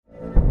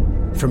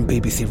From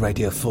BBC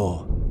Radio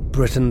 4,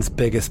 Britain's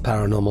biggest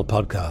paranormal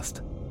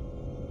podcast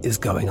is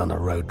going on a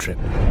road trip.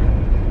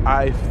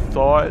 I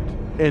thought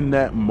in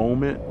that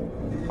moment,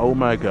 oh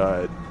my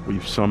God,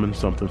 we've summoned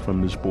something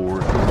from this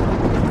board.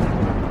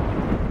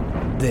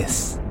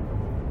 This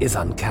is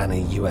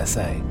Uncanny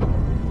USA.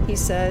 He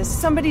says,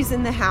 somebody's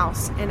in the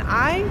house, and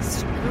I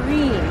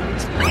screamed.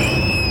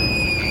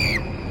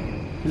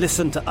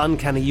 Listen to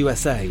Uncanny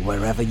USA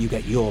wherever you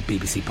get your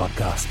BBC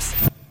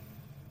podcasts,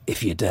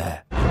 if you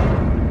dare.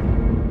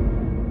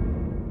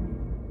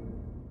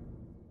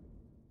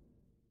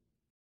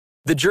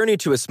 The journey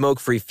to a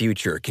smoke-free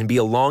future can be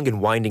a long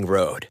and winding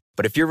road.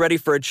 But if you're ready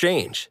for a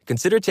change,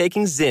 consider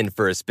taking Zyn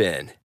for a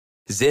spin.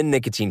 Zyn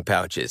nicotine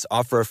pouches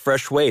offer a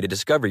fresh way to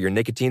discover your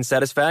nicotine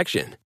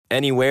satisfaction.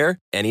 Anywhere,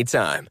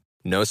 anytime.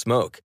 No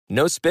smoke,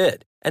 no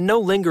spit, and no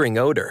lingering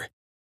odor.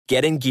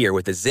 Get in gear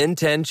with the Zyn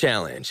 10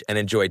 Challenge and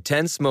enjoy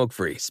 10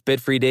 smoke-free,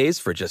 spit-free days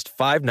for just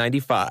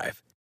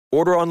 $5.95.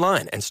 Order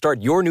online and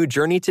start your new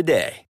journey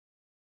today.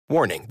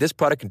 Warning, this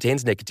product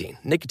contains nicotine.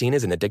 Nicotine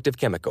is an addictive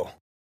chemical.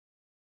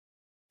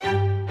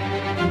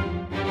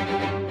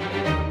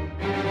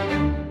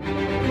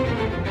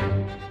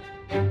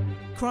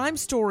 Crime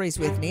Stories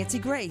with Nancy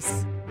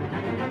Grace.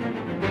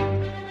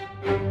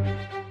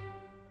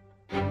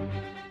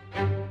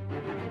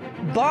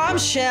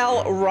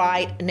 Bombshell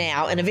right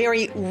now in a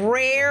very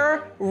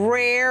rare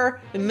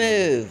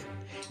move.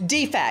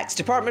 DFACS,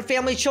 Department of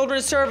Family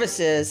Children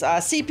Services,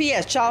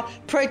 CPS, Child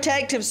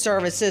Protective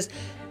Services,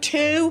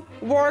 2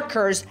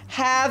 workers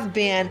have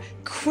been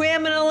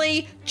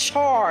criminally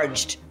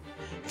charged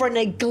for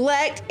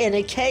neglect in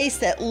a case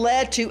that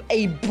led to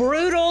a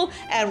brutal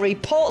and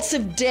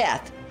repulsive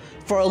death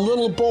for a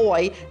little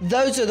boy.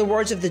 Those are the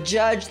words of the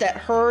judge that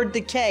heard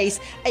the case.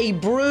 A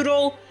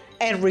brutal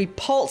and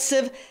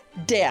repulsive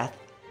death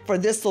for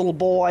this little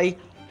boy.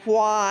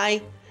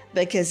 Why?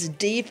 Because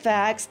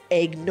DFACS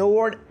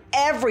ignored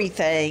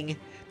everything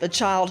the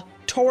child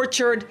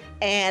tortured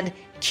and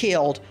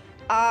killed.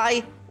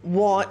 I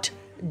want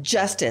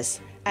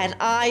justice, and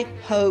I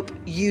hope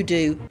you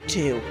do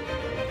too.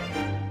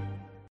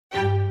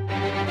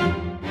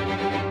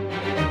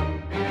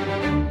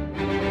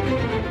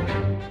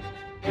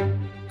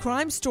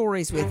 Crime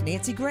Stories with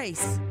Nancy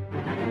Grace.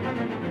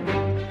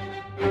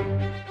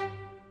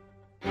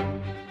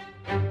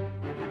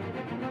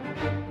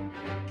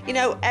 You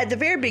know, at the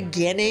very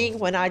beginning,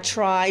 when I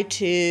try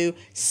to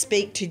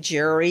speak to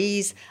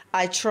juries,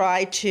 I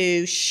try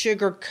to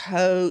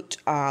sugarcoat,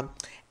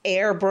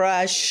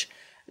 airbrush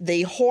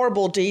the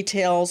horrible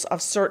details of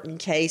certain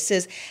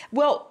cases.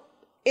 Well,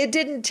 it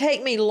didn't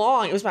take me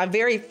long. It was my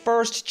very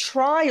first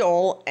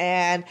trial,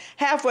 and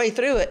halfway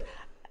through it,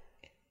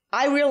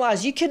 I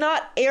realized you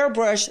cannot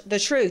airbrush the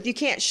truth. You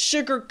can't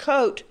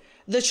sugarcoat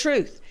the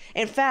truth.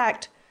 In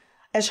fact,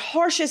 as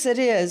harsh as it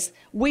is,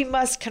 we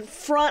must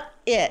confront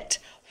it.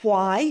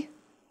 Why?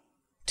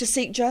 To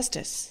seek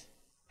justice.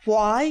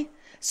 Why?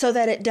 So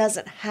that it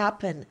doesn't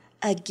happen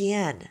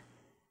again.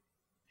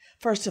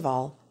 First of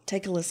all,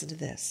 take a listen to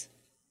this.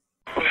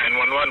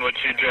 911,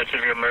 what's the address of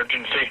your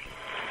emergency?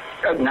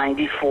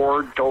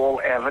 94 Dole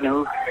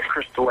Avenue,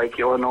 Crystal Lake,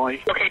 Illinois.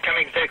 Okay, tell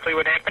me exactly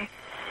what happened.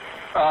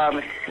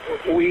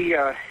 We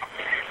have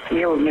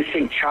a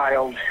missing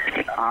child.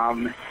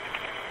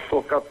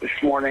 Woke up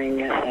this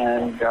morning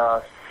and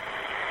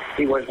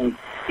he wasn't.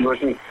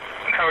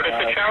 How old is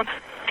the child?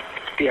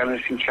 The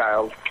missing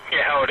child.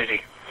 Yeah, how old is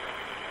he?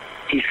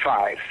 He's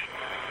 5.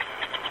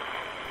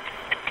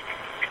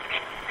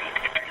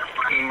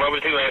 And what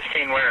was he last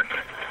seen wearing?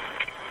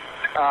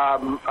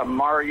 A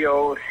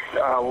Mario,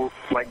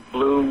 like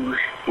blue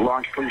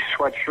long sleeve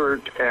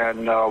sweatshirt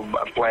and a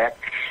black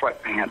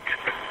sweatpants.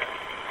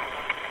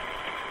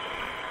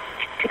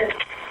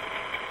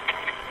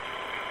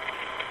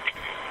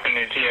 And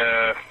is he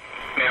a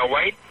male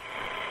white?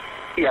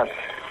 Yes.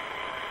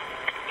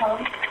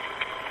 Okay.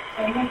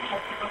 And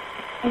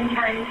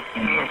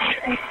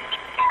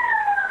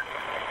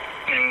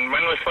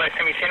when was the last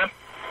time you seen him?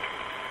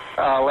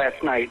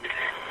 Last night,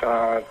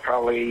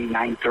 probably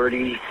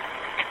 9:30,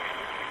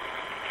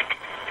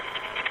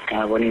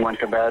 when he went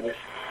to bed.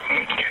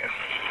 Okay.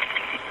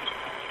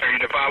 Are you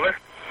the father?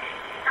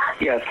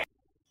 Yes.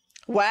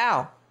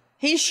 Wow.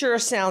 He sure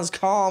sounds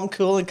calm,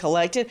 cool, and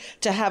collected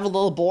to have a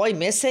little boy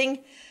missing.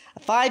 A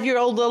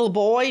 5-year-old little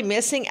boy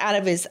missing out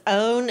of his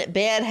own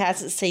bed,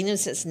 hasn't seen him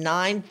since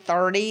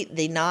 9:30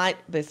 the night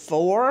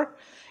before.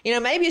 You know,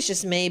 maybe it's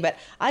just me, but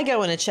I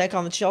go in and check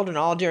on the children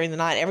all during the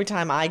night. Every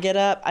time I get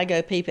up, I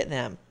go peep at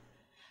them.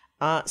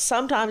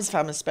 Sometimes if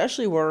I'm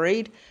especially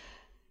worried,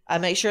 I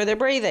make sure they're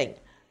breathing.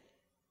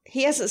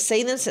 He hasn't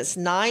seen them since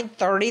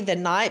 9:30 the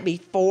night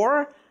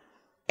before.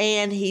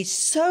 And he's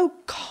so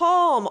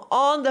calm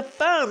on the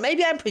phone.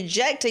 Maybe I'm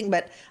projecting,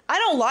 but I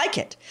don't like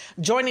it.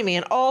 Joining me,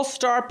 an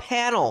all-star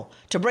panel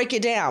to break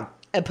it down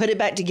and put it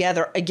back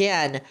together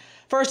again.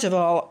 First of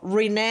all,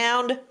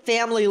 renowned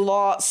family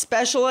law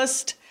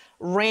specialist,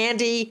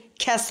 Randy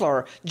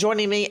Kessler,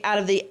 joining me out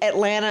of the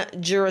Atlanta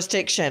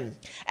jurisdiction.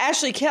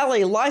 Ashley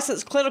Kelly,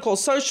 licensed clinical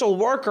social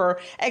worker,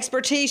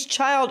 expertise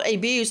child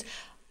abuse.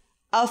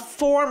 a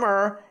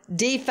former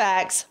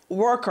DFACS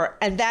worker,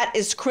 and that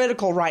is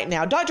critical right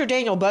now. Dr.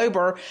 Daniel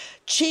Bober,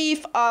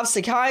 Chief of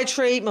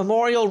Psychiatry,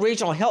 Memorial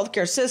Regional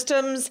Healthcare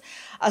Systems,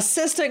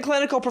 Assistant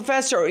Clinical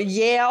Professor at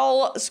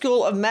Yale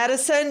School of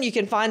Medicine. You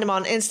can find him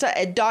on Insta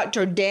at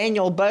Dr.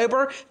 Daniel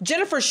Bober.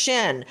 Jennifer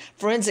Shen,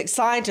 forensic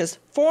scientist,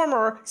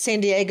 former San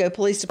Diego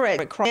Police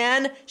Department,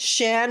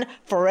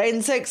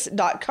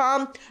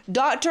 ShenForensics.com.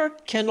 Dr.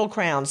 Kendall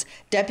Crowns,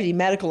 Deputy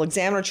Medical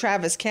Examiner,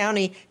 Travis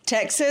County,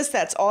 Texas.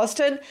 That's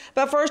Austin.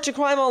 But first to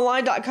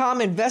CrimeOnline.com,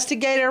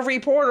 investigative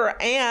reporter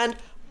and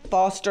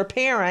foster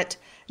parent,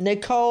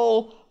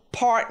 Nicole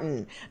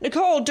Parton.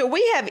 Nicole, do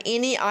we have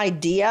any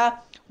idea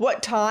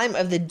what time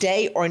of the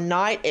day or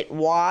night it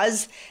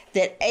was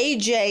that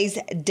AJ's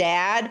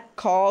dad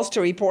calls to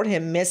report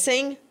him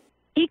missing?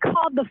 He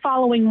called the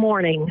following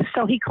morning.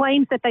 So he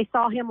claims that they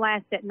saw him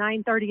last at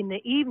 9:30 in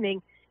the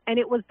evening, and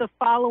it was the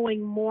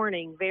following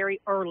morning,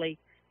 very early,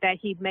 that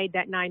he made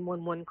that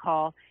 911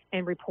 call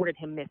and reported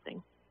him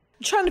missing.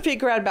 I'm trying to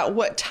figure out about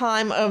what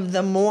time of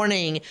the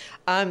morning.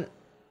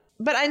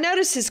 But I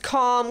noticed his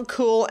calm,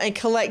 cool, and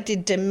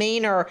collected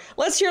demeanor.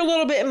 Let's hear a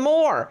little bit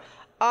more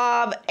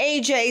of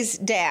AJ's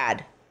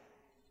dad.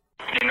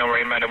 Do you know where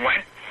he might have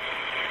went?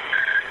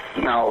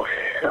 No,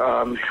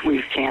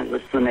 we've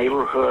canvassed the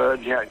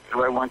neighborhood. I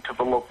went to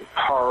the local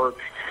park,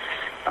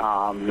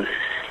 the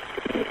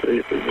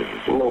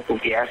local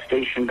gas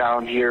station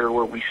down here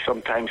where we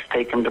sometimes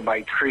take him to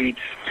buy treats.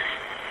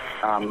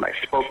 I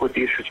spoke with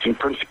the assistant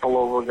principal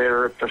over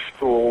there at the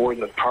school where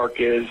the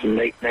park is, and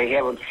they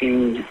haven't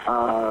seen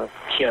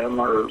him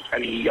or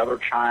any other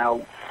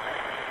child.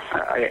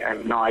 I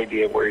have no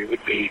idea where he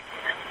would be.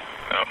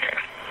 Okay.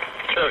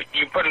 So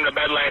you put him to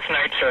bed last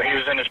night, so he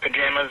was in his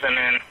pajamas, and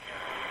then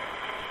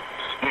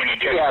when you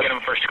tried to get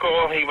him for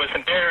school, he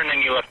wasn't there, and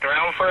then you left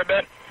around for a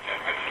bit?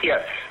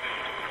 Yes.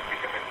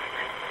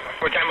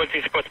 What time was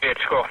he supposed to be at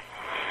school?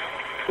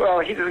 Well,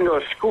 he doesn't go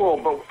to school,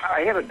 but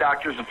I had a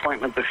doctor's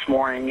appointment this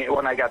morning.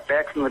 When I got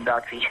back from the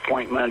doctor's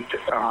appointment,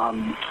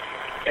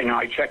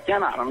 I checked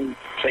in on him,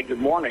 said good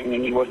morning,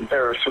 and he wasn't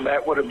there. So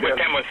that would have been... What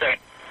time was that?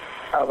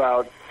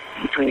 About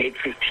between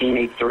 8:15,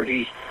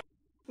 8:30.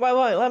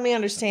 Wait, let me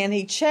understand.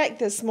 He checked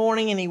this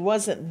morning and he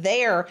wasn't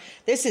there.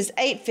 This is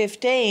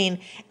 8:15,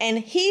 and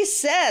he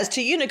says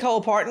to you,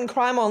 Nicole Parton,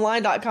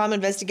 CrimeOnline.com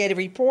investigative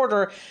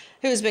reporter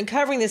who's been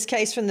covering this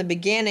case from the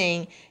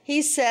beginning,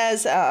 he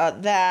says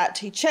that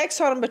he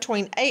checks on him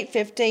between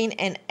 8:15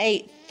 and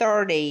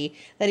 8:30,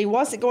 that he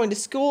wasn't going to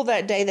school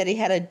that day, that he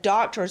had a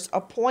doctor's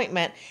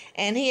appointment,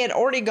 and he had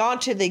already gone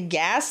to the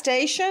gas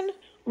station?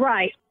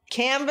 Right.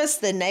 Canvass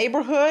the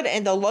neighborhood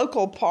and the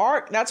local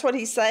park. That's what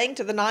he's saying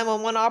to the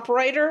 911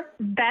 operator?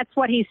 That's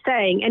what he's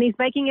saying. And he's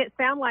making it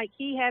sound like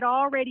he had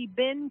already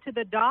been to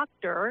the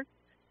doctor,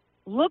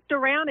 looked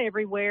around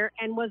everywhere,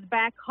 and was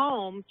back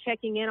home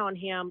checking in on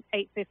him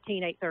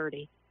 8:15,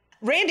 8:30.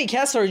 Randy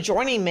Kessler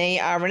joining me,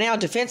 a renowned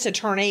defense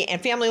attorney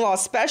and family law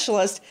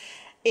specialist.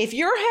 If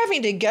you're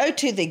having to go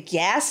to the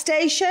gas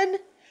station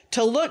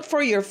to look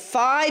for your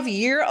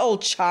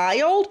 5-year-old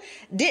child,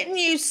 didn't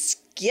you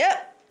skip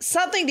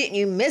something? Didn't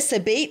you miss a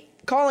beat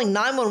calling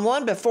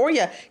 911 before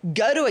you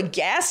go to a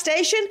gas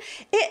station?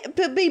 It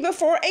would be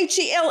before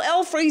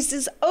HELL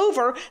freezes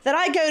over that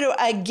I go to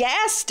a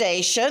gas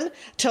station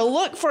to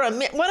look for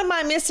one of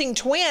my missing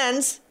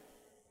twins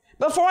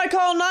before I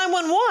call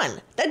 911.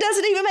 That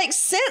doesn't even make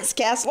sense,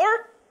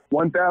 Kessler.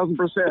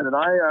 1,000%. And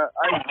I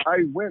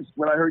winced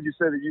when I heard you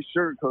say that you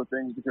sugarcoat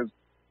things, because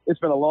it's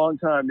been a long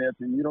time,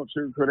 Nancy, and you don't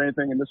sugarcoat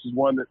anything, and this is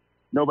one that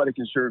nobody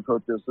can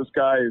sugarcoat this. This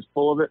guy is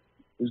full of it.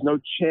 There's no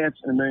chance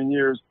in a million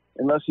years,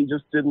 unless he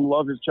just didn't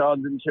love his child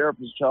and didn't care for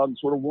his child and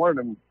sort of wanted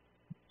him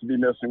to be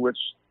missing, which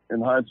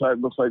in hindsight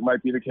looks like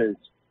might be the case.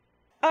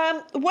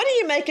 What do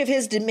you make of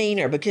his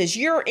demeanor? Because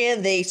you're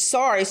in the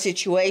sorry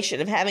situation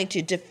of having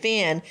to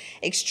defend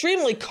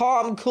extremely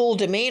calm, cool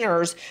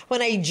demeanors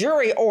when a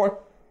jury, or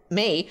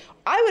me,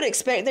 I would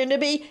expect them to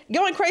be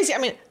going crazy. I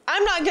mean,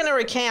 I'm not going to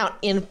recount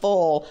in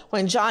full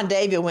when John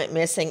David went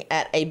missing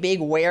at a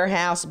big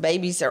warehouse,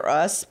 Babies R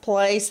Us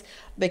place,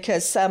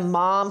 because some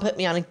mom put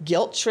me on a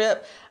guilt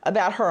trip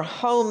about her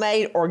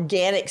homemade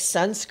organic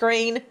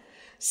sunscreen.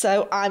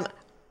 So I'm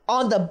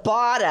on the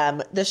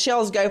bottom. The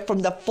shelves go from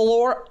the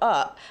floor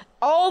up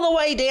all the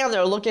way down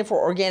there looking for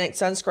organic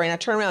sunscreen. I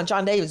turn around,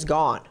 John David's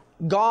gone.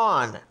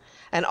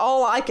 And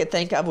all I could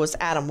think of was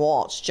Adam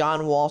Walsh,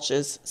 John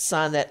Walsh's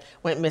son that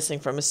went missing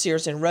from a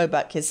Sears and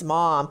Roebuck. His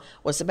mom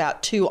was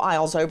about 2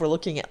 aisles over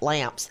looking at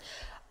lamps.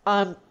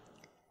 I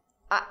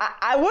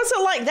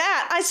wasn't like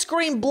that. I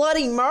screamed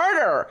bloody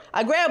murder.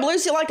 I grabbed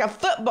Lucy like a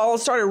football and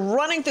started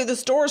running through the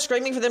store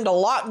screaming for them to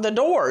lock the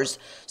doors.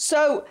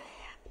 So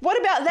what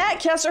about that,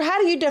 Kessler? How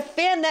do you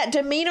defend that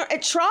demeanor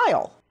at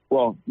trial?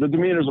 Well, the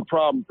demeanor's a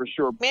problem for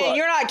sure. Man,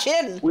 you're not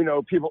kidding. We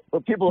know people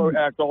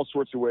act all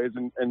sorts of ways,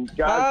 and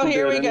God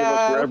forbid any of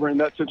us were ever in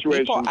that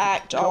situation. People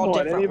act all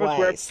different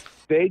ways.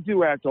 They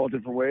do act all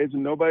different ways,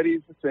 and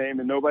nobody's the same,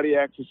 and nobody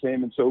acts the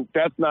same, and so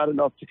that's not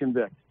enough to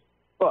convict.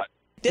 But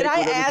Did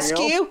I ask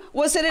you,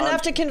 was it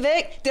enough to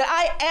convict? Did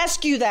I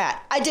ask you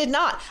that? I did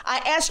not. I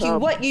asked you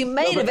what you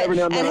made of it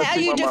and how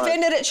you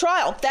defended at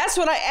trial. That's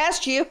what I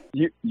asked you.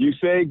 You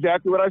say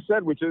exactly what I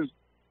said, which is,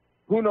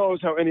 who knows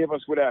how any of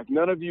us would act.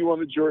 None of you on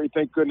the jury,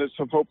 thank goodness,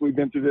 have hopefully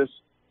been through this.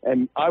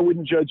 And I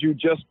wouldn't judge you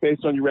just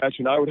based on your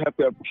reaction. I would have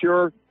to have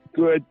pure,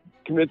 good,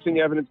 convincing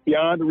evidence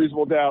beyond a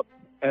reasonable doubt.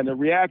 And a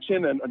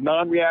reaction and a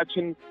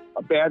non-reaction,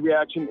 a bad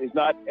reaction, is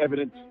not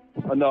evidence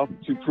enough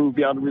to prove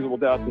beyond a reasonable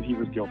doubt that he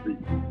was guilty.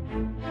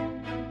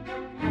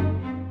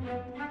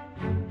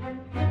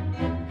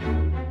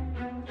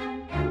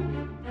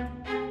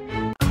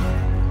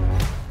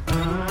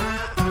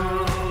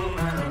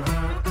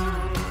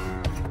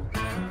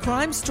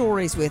 Crime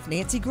Stories with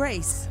Nancy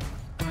Grace.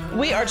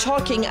 We are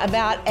talking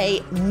about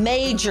a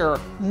major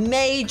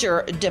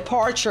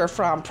departure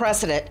from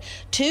precedent.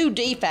 2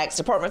 DFACS,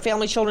 Department of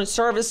Family Children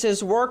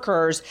Services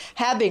workers,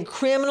 have been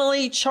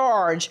criminally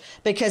charged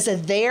because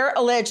of their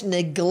alleged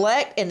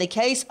neglect in the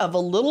case of a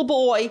little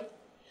boy,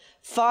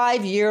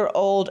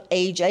 5-year-old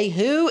AJ,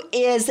 who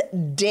is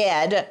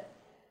dead.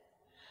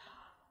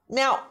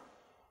 Now,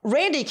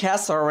 Randy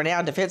Kessler, a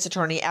renowned defense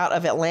attorney out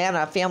of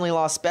Atlanta, family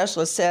law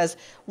specialist, says,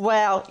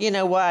 well, you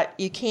know what?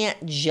 You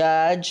can't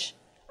judge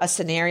a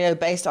scenario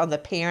based on the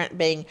parent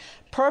being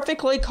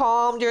perfectly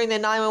calm during the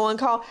 911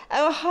 call.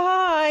 Oh,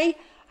 hi,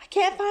 I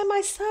can't find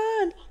my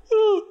son.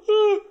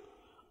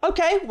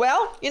 Okay,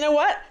 well, you know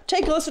what?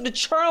 Take a listen to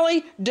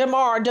Charlie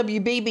DeMar,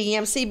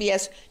 WBBM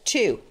CBS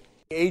 2.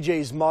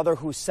 AJ's mother,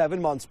 who's 7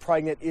 months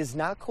pregnant, is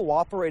not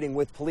cooperating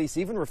with police,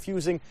 even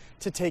refusing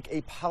to take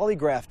a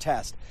polygraph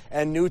test.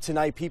 And new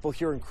tonight, people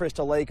here in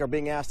Crystal Lake are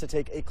being asked to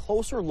take a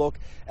closer look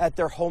at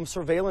their home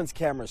surveillance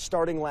cameras,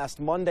 starting last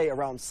Monday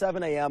around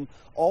 7 a.m.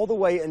 all the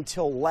way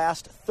until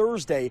last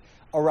Thursday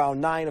around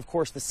 9, of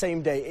course, the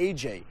same day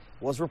AJ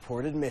was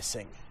reported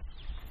missing.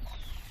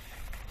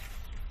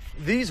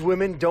 These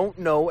women don't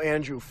know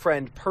Andrew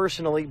Friend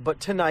personally,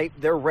 but tonight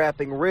they're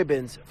wrapping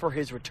ribbons for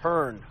his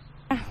return.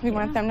 We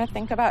want them to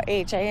think about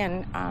AJ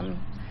and,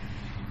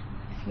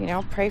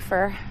 pray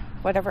for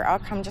whatever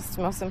outcome, just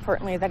most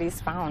importantly that he's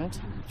found.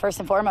 First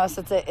and foremost,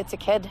 it's a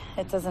kid.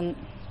 It doesn't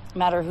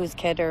matter whose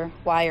kid or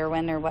why or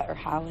when or what or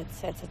how.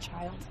 It's a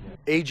child.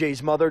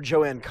 AJ's mother,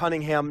 Joanne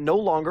Cunningham, no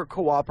longer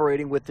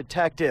cooperating with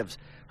detectives.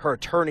 Her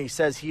attorney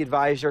says he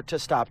advised her to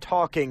stop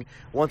talking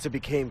once it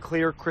became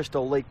clear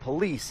Crystal Lake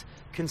police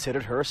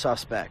considered her a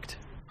suspect.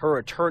 Her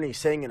attorney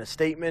saying in a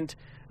statement,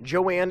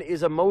 Joanne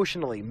is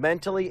emotionally,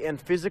 mentally, and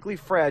physically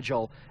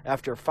fragile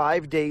after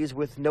 5 days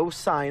with no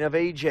sign of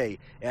AJ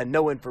and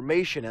no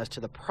information as to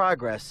the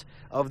progress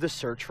of the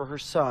search for her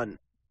son.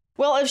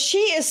 Well, if she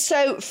is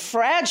so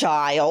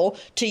fragile,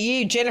 to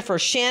you, Jennifer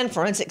Shen,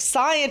 forensic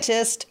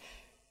scientist,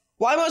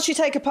 why won't she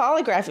take a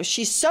polygraph? If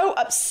she's so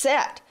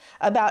upset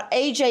about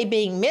AJ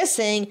being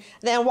missing,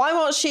 then why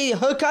won't she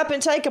hook up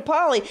and take a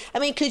poly? I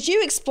mean, could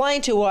you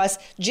explain to us,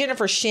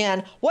 Jennifer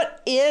Shen,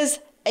 what is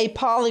a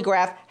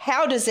polygraph?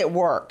 How does it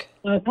work?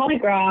 Well, a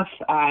polygraph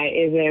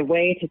is a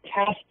way to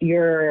test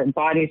your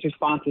body's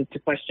responses to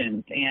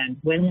questions. And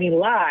when we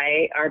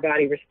lie, our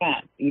body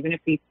responds. Even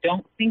if we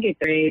don't think it's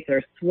great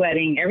or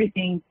sweating,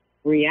 everything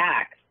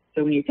reacts.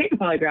 So when you take a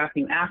polygraph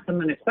and you ask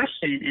someone a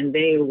question and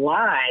they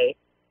lie,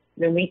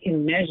 then we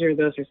can measure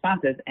those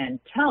responses and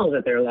tell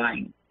that they're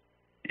lying.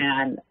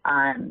 And,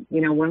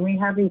 when we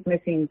have these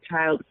missing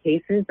child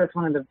cases, that's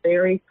one of the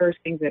very first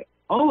things that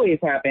always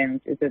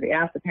happens is that they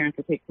ask the parents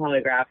to take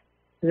polygraphs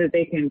so that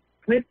they can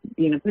put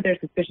their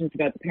suspicions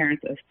about the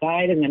parents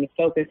aside and then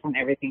focus on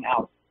everything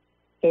else.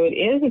 So it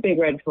is a big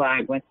red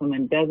flag when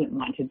someone doesn't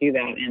want to do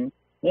that. And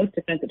most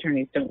defense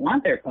attorneys don't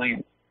want their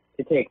clients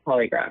to take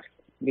polygraphs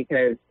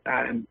because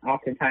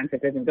oftentimes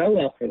it doesn't go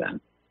well for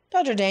them.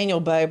 Dr. Daniel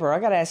Bober, I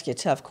got to ask you a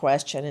tough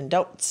question, and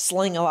don't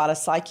sling a lot of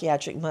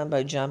psychiatric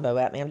mumbo-jumbo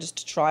at me. I'm just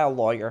a trial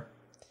lawyer.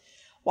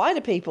 Why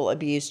do people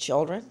abuse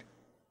children?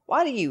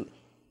 Why do you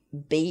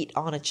beat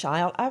on a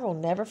child? I will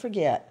never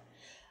forget.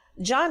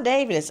 John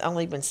David has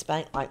only been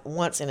spanked like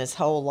once in his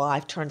whole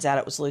life. Turns out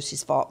it was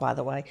Lucy's fault, by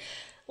the way.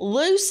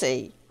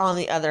 Lucy, on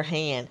the other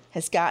hand,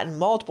 has gotten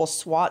multiple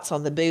swats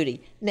on the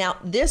booty. Now,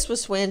 this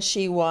was when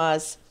she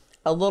was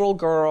a little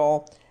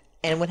girl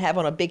and would have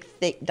on a big,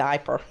 thick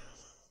diaper,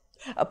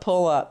 a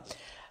pull-up,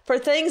 for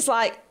things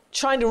like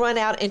trying to run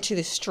out into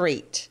the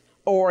street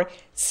or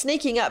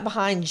sneaking up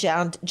behind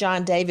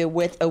John David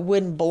with a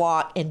wooden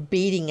block and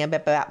beating him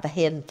about the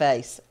head and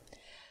face.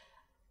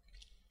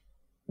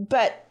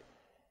 But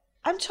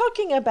I'm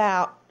talking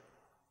about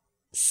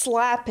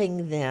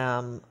slapping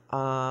them,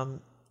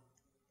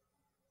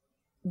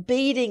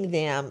 beating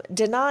them,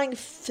 denying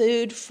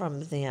food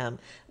from them,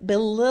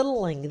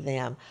 belittling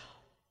them.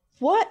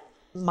 What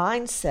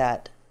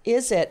mindset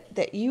is it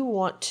that you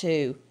want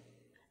to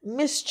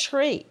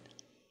mistreat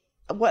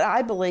what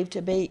I believe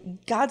to be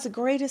God's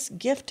greatest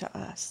gift to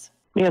us?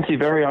 Nancy,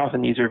 very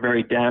often these are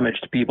very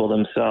damaged people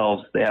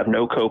themselves. They have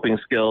no coping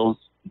skills.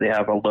 They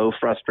have a low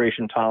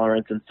frustration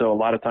tolerance. And so a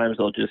lot of times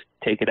they'll just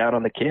take it out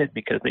on the kid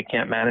because they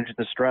can't manage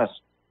the stress.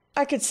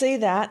 I could see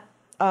that.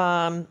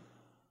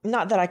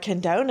 not that I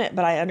condone it,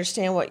 but I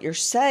understand what you're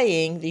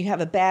saying, that you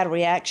have a bad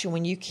reaction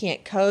when you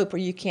can't cope or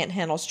you can't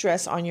handle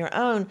stress on your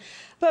own.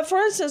 But for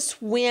instance,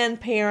 when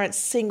parents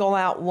single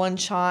out one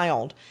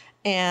child,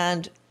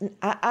 and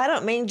I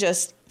don't mean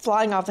just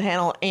flying off the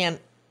handle and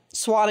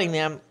swatting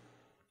them,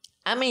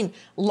 I mean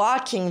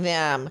locking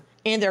them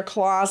in their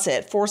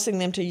closet, forcing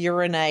them to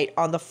urinate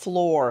on the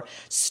floor,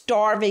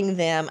 starving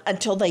them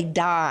until they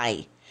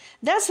die.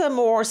 That's a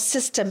more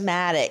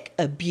systematic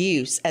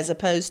abuse as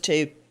opposed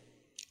to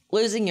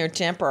losing your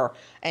temper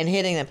and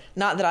hitting them.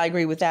 Not that I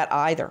agree with that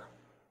either.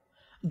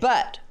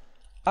 But,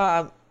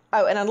 and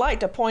I'd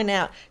like to point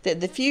out that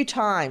the few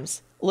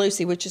times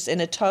Lucy, which is in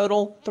a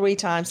total 3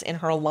 times in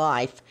her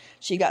life,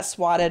 she got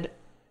swatted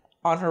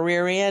on her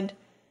rear end,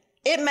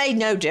 it made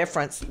no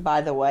difference,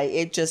 by the way.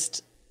 It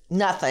just,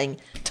 nothing.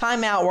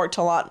 Timeout worked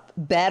a lot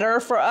better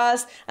for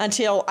us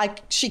until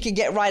she could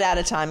get right out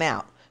of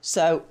timeout.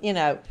 So,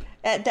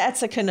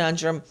 that's a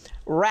conundrum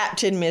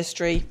wrapped in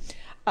mystery.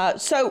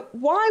 So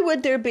why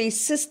would there be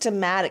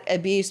systematic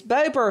abuse?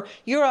 Bober,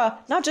 you're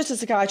not just a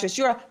psychiatrist,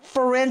 you're a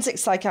forensic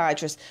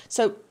psychiatrist.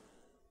 So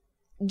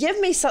give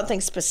me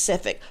something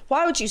specific.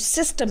 Why would you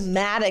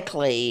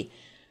systematically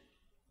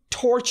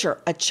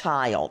torture a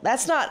child?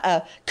 That's not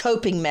a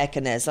coping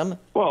mechanism.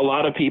 Well, a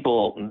lot of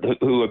people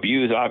who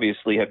abuse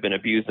obviously have been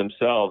abused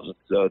themselves.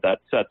 So that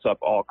sets up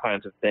all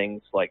kinds of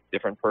things like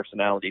different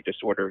personality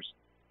disorders.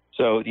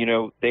 So,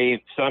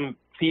 some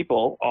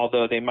people,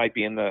 although they might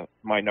be in the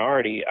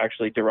minority,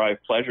 actually derive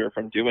pleasure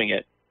from doing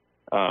it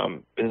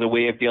as a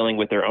way of dealing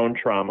with their own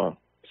trauma.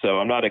 So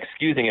I'm not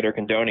excusing it or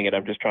condoning it.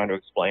 I'm just trying to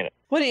explain it.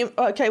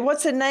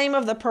 What's the name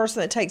of the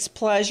person that takes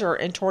pleasure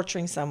in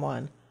torturing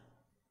someone?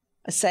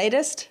 A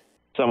sadist?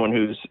 Someone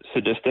who's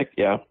sadistic,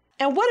 yeah.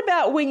 And what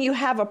about when you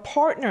have a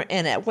partner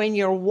in it, when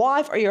your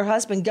wife or your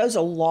husband goes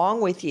along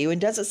with you and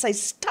doesn't say,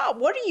 stop,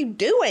 what are you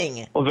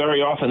doing? Well,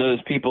 very often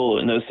those people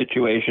in those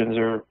situations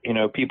are,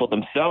 people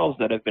themselves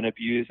that have been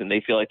abused, and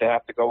they feel like they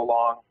have to go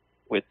along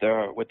with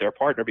their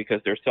partner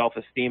because their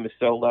self-esteem is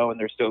so low and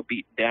they're so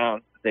beaten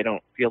down, they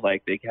don't feel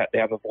like they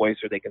have a voice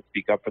or they can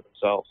speak up for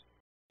themselves.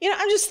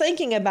 I'm just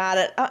thinking about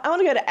it. I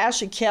want to go to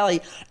Ashley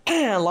Kelly,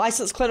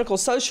 licensed clinical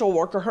social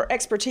worker, her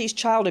expertise,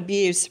 child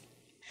abuse,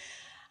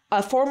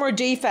 a former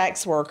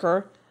DFACS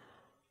worker.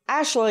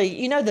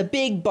 Ashley, the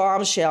big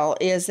bombshell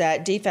is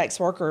that DFACS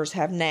workers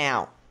have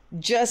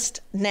just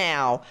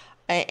now,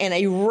 and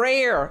a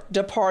rare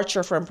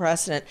departure from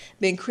precedent,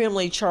 been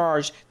criminally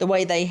charged the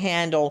way they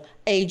handle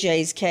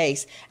AJ's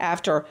case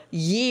after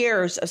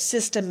years of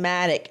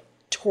systematic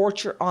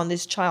torture on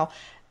this child.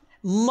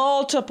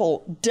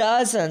 Multiple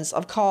dozens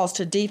of calls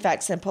to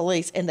DFACS and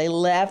police, and they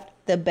left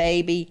the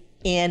baby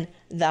in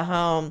the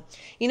home.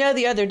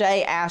 The other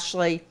day,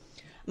 Ashley,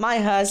 my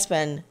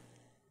husband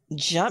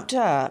jumped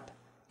up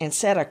and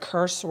said a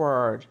curse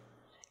word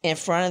in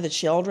front of the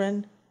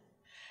children.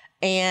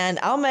 And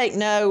I'll make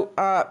no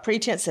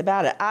pretense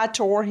about it. I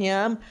tore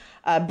him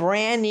a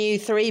brand new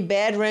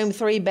 3-bedroom,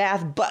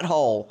 3-bath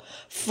butthole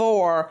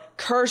for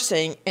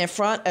cursing in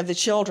front of the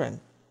children.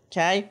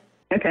 Okay?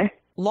 Okay.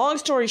 Long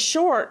story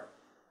short,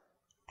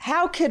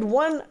 how could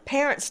one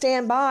parent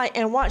stand by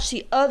and watch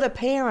the other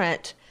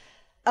parent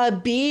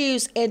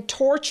abuse and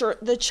torture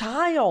the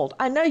child?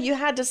 I know you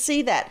had to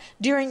see that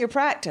during your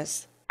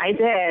practice. I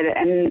did,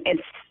 and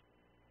it's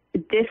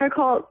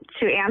difficult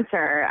to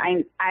answer.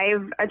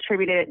 I've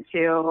attributed it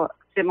to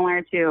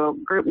similar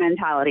to group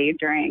mentality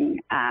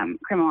during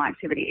criminal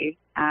activity.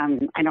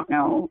 I don't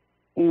know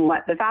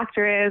what the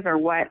factor is or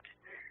what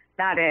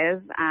that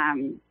is.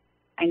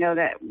 I know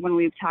that when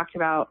we've talked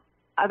about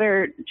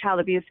other child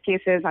abuse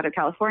cases out of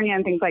California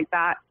and things like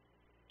that,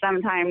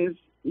 sometimes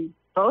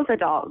both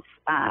adults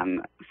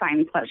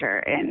find pleasure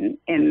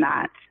in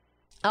that.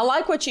 I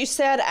like what you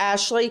said,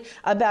 Ashley,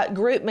 about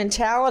group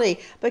mentality,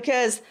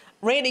 because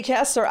Randy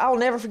Kessler, I'll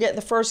never forget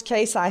the first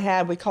case I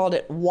had. We called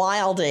it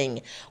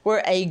wilding,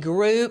 where a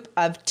group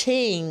of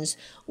teens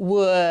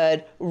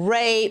would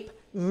rape,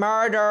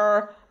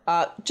 murder,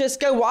 just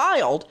go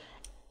wild.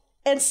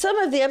 And some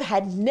of them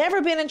had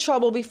never been in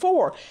trouble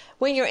before.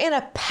 When you're in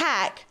a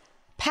pack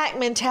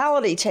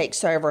mentality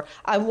takes over.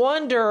 I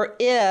wonder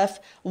if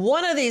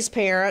one of these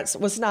parents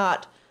was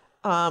not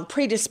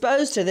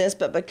predisposed to this,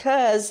 but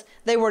because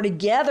they were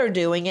together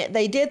doing it,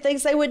 they did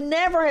things they would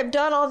never have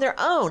done on their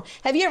own.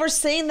 Have you ever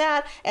seen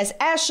that? As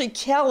Ashley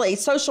Kelly,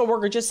 social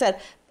worker, just said,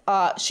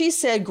 she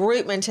said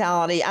group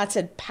mentality. I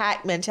said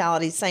pack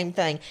mentality, same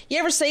thing. You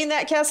ever seen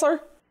that, Kessler?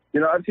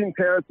 I've seen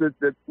parents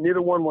that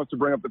neither one wants to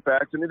bring up the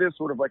facts, and it is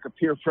sort of like a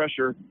peer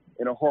pressure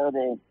in a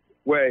horrible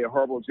way, a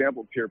horrible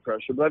example of peer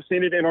pressure. But I've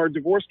seen it in our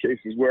divorce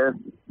cases where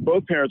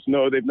both parents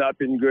know they've not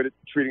been good at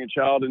treating a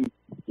child. And,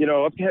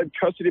 I've had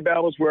custody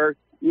battles where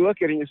you look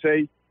at it and you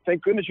say,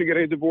 thank goodness you're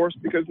getting a divorce,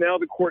 because now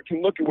the court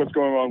can look at what's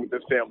going on with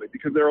this family,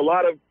 because there are a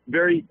lot of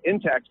very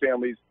intact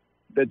families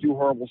that do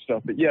horrible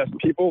stuff. But yes,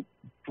 people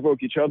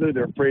provoke each other.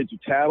 They're afraid to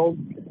tattle.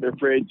 They're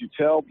afraid to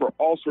tell for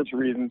all sorts of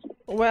reasons.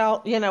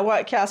 Well, you know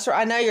what, Kessler?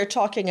 I know you're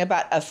talking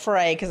about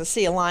afraid because I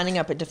see you lining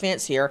up a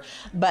defense here,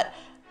 but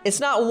It's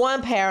not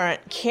one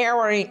parent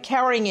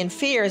cowering in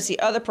fear as the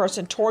other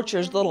person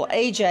tortures little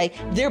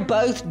AJ. They're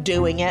both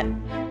doing it.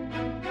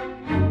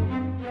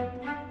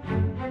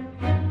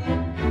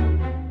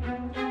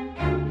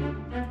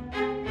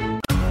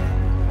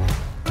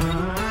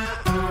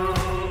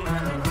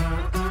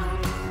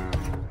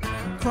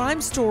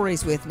 Crime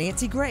Stories with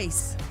Nancy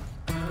Grace.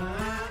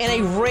 In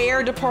a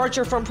rare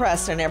departure from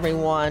Preston,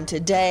 everyone,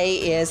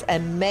 today is a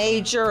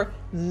major,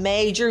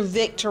 major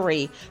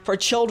victory for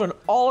children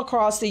all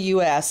across the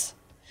U.S.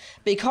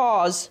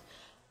 because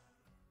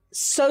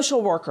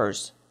social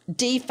workers,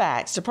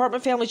 DFACS, Department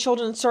of Family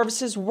Children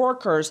Services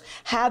workers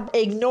have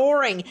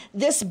ignoring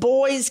this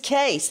boy's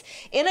case.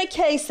 In a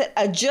case that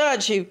a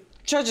judge, who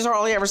judges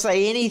hardly ever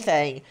say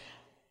anything,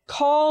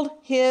 called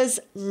his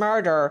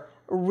murder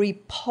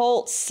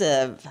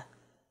repulsive.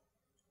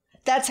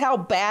 That's how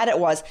bad it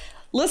was.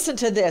 Listen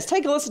to this.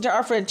 Take a listen to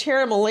our friend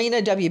Tara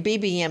Molina,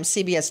 WBBM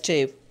CBS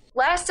 2.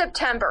 Last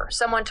September,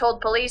 someone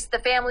told police the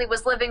family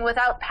was living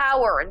without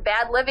power and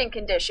bad living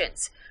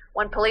conditions.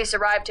 When police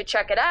arrived to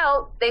check it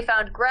out, they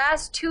found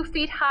grass 2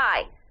 feet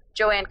high.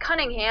 Joanne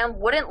Cunningham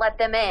wouldn't let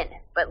them in,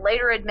 but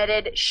later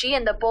admitted she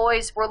and the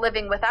boys were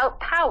living without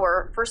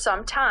power for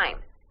some time.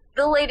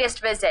 The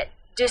latest visit,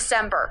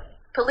 December.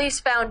 Police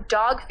found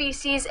dog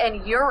feces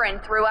and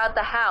urine throughout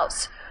the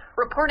house,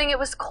 reporting it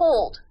was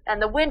cold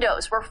and the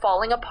windows were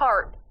falling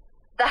apart.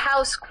 The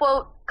house,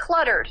 quote,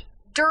 cluttered,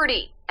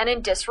 dirty, and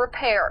in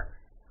disrepair.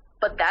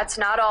 But that's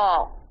not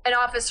all. An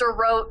officer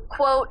wrote,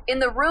 quote, in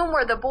the room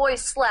where the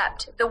boys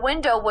slept, the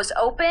window was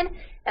open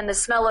and the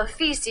smell of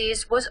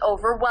feces was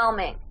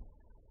overwhelming.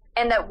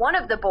 And that one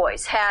of the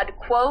boys had,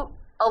 quote,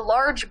 a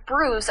large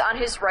bruise on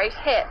his right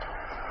hip.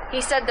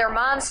 He said their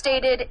mom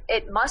stated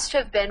it must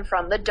have been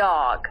from the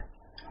dog.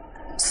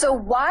 So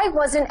why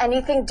wasn't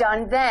anything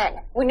done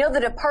then? We know the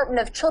Department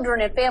of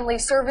Children and Family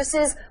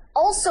Services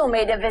also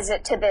made a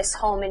visit to this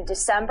home in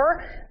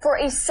December for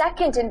a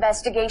second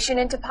investigation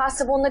into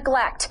possible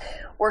neglect.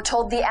 We're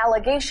told the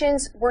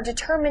allegations were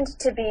determined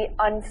to be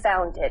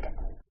unfounded.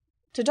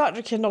 To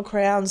Dr. Kendall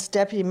Crowns,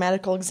 Deputy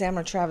Medical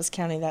Examiner, Travis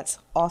County, that's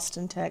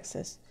Austin,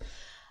 Texas.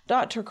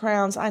 Dr.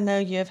 Crowns, I know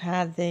you have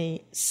had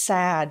the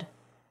sad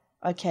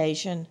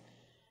occasion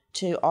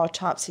to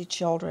autopsy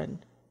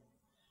children.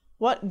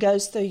 What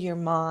goes through your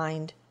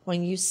mind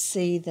when you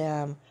see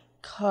them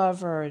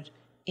covered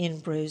in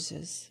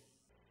bruises?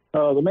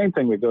 The main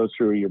thing that goes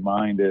through your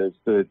mind is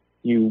that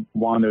you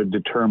want to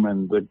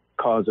determine the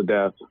cause of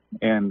death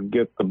and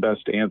get the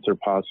best answer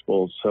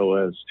possible so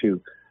as to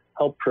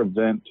help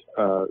prevent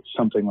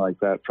something like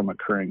that from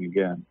occurring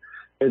again.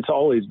 It's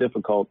always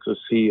difficult to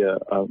see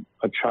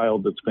a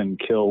child that's been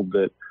killed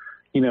that,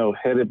 you know,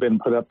 had it been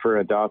put up for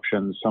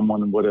adoption,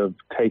 someone would have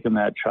taken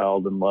that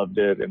child and loved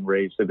it and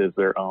raised it as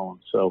their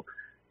own. So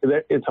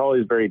it's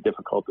always very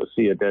difficult to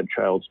see a dead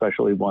child,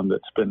 especially one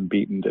that's been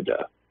beaten to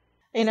death.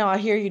 You know, I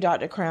hear you,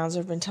 Dr. Crowns.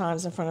 There have been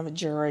times in front of a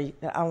jury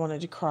that I wanted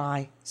to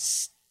cry.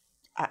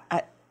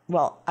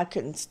 I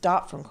couldn't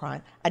stop from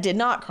crying. I did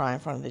not cry in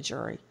front of the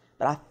jury,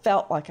 but I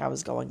felt like I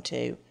was going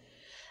to.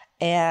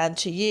 And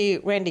to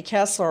you, Randy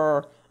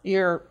Kessler,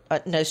 you're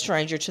no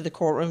stranger to the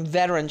courtroom,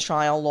 veteran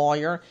trial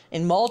lawyer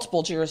in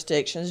multiple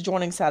jurisdictions,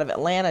 joining us out of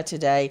Atlanta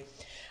today.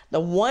 The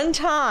one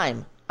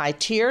time I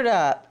teared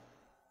up,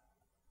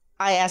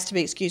 I asked to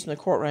be excused from the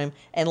courtroom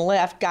and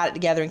left, got it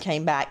together, and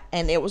came back.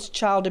 And it was a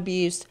child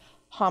abuse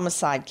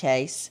homicide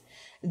case.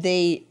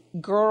 The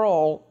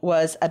girl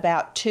was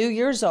about 2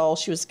 years old.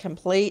 She was a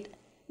complete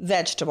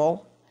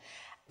vegetable.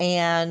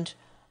 And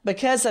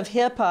because of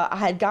HIPAA, I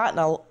had gotten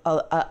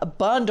a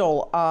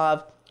bundle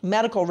of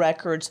medical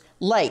records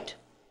late.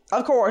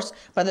 Of course,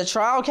 but the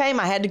trial came,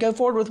 I had to go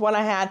forward with what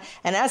I had.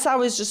 And as I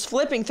was just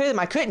flipping through them,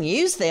 I couldn't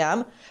use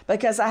them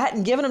because I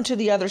hadn't given them to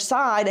the other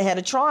side ahead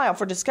of trial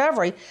for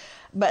discovery.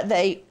 But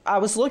I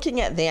was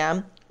looking at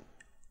them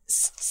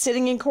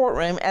sitting in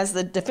courtroom as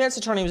the defense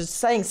attorney was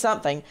saying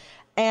something.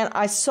 And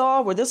I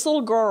saw where this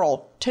little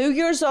girl, 2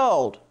 years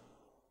old,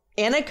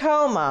 in a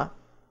coma,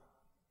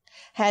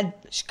 had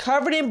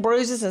covered in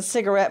bruises and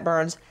cigarette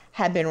burns,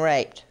 had been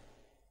raped.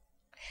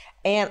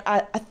 And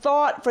I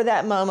thought for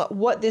that moment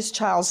what this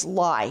child's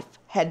life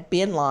had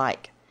been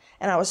like.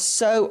 And I was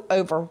so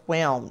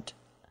overwhelmed.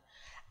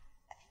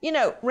 You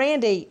know,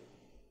 Randy,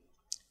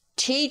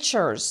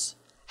 teachers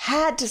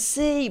had to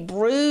see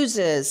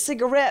bruises,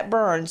 cigarette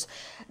burns,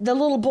 the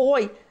little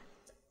boy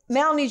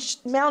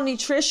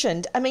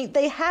malnutritioned. I mean,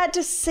 they had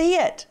to see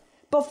it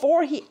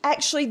before he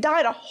actually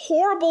died. A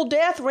horrible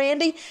death,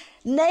 Randy.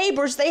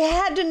 Neighbors, they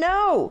had to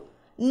know.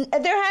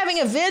 They're having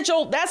a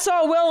vigil. That's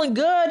all well and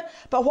good.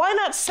 But why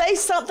not say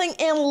something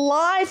in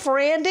life,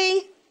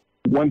 Randy?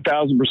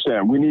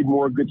 1,000%. We need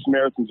more good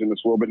Samaritans in this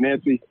world. But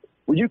Nancy,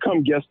 will you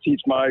come guest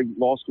teach my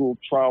law school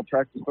trial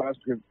practice class?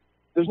 Because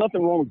there's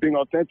nothing wrong with being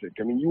authentic.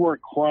 I mean, you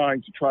weren't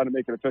crying to try to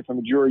make an effect on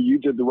the jury. You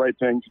did the right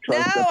thing to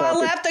try to step out. No,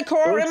 I left the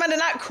courtroom. I did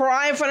not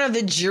cry in front of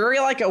the jury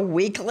like a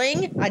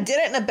weakling. I did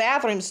it in a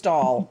bathroom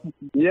stall.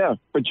 Yeah,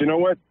 but you know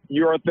what?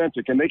 You're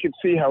authentic, and they could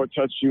see how it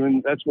touched you,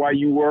 and that's why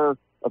you were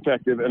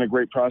effective and a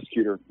great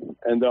prosecutor.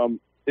 And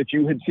If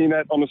you had seen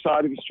that on the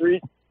side of the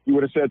street, you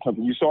would have said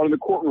something. You saw it in the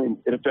courtroom.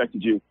 It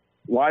affected you.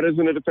 Why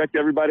doesn't it affect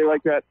everybody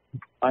like that?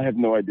 I have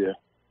no idea.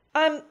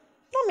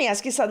 Let me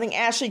ask you something.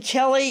 Ashley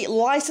Kelly,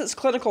 licensed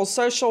clinical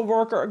social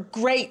worker, a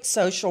great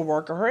social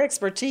worker. Her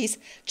expertise,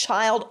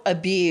 child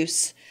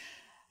abuse.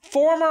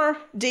 Former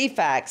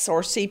DFACS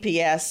or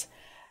CPS.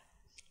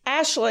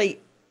 Ashley,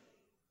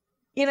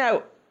 you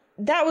know,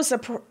 that was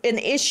an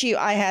issue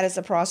I had as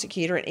a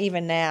prosecutor, and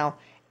even now,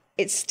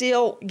 it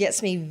still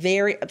gets me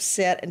very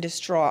upset and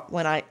distraught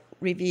when I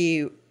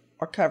review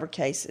or cover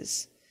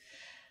cases.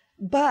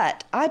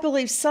 But I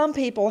believe some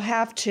people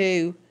have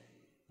to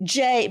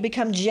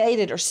become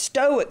jaded or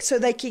stoic so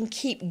they can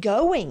keep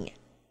going,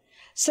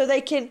 so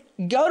they can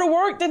go to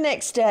work the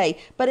next day.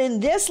 But in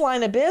this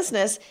line of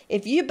business,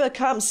 if you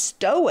become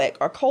stoic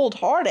or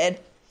cold-hearted,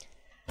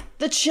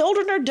 the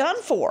children are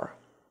done for.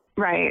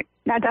 Right.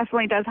 That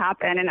definitely does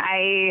happen. And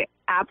I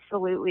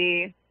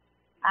absolutely,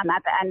 at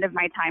the end of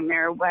my time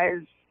there,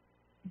 was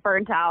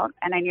burnt out,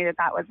 and I knew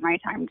that was my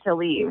time to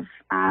leave.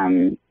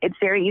 It's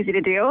very easy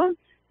to do,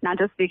 not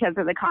just because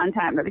of the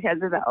content, but because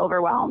of the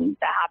overwhelm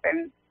that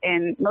happens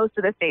in most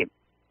of the states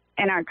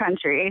in our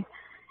country.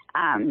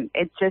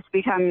 It just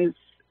becomes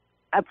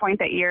a point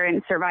that you're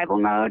in survival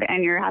mode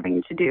and you're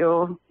having to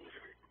do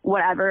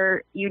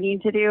whatever you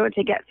need to do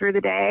to get through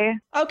the day.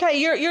 Okay,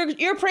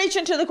 you're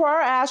preaching to the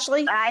choir,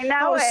 Ashley. I know.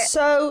 I was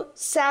so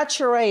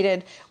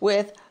saturated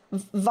with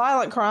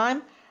violent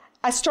crime.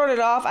 I started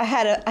off, I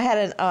had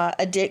an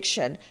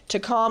addiction. To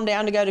calm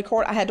down to go to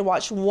court, I had to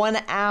watch 1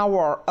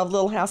 hour of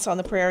Little House on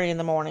the Prairie in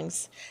the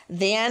mornings.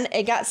 Then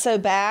it got so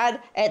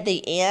bad at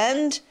the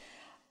end,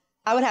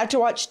 I would have to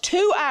watch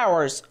 2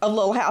 hours of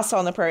Little House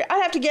on the Prairie.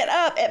 I'd have to get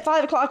up at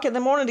 5 o'clock in the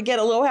morning to get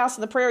a Little House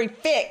on the Prairie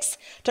fix,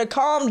 to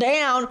calm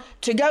down,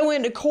 to go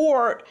into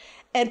court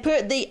and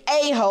put the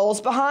a-holes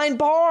behind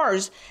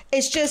bars.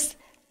 It's just,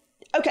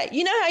 okay,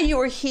 you know how you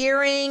were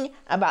hearing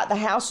about the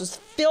house was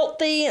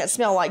filthy and it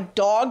smelled like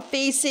dog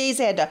feces?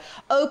 They had to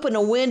open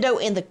a window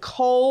in the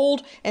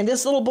cold in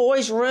this little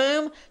boy's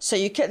room so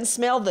you couldn't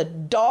smell the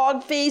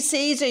dog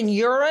feces and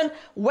urine.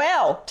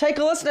 Well, take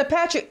a listen to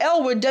Patrick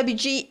Elwood,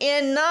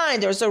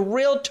 WGN9. There's a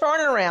real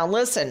turnaround.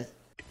 Listen.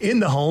 In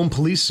the home,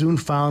 police soon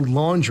found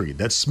laundry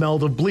that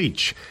smelled of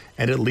bleach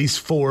and at least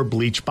 4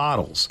 bleach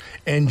bottles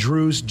and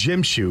Drew's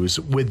gym shoes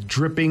with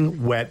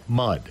dripping wet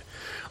mud.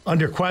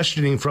 Under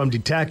questioning from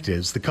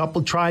detectives, the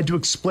couple tried to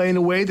explain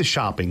away the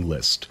shopping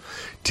list.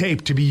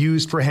 Tape to be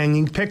used for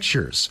hanging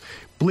pictures.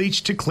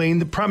 Bleach to clean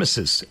the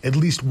premises. At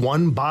least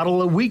 1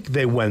 bottle a week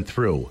they went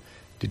through.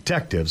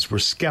 Detectives were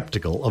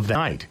skeptical of that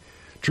night.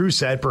 Drew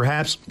said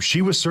perhaps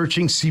she was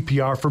searching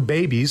CPR for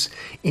babies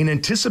in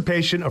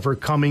anticipation of her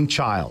coming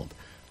child.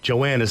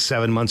 Joanne is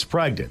 7 months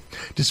pregnant,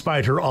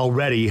 despite her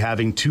already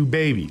having 2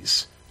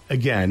 babies.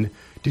 Again,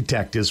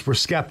 detectives were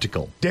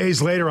skeptical.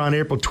 Days later, on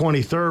April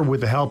 23rd,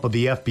 with the help of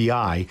the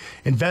FBI,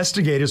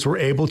 investigators were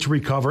able to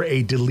recover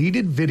a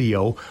deleted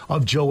video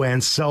of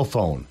Joanne's cell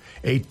phone,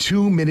 a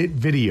 2-minute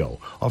video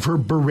of her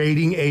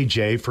berating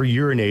AJ for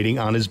urinating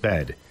on his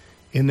bed.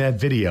 In that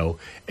video,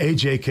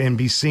 AJ can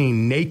be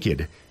seen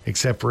naked,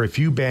 except for a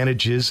few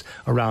bandages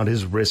around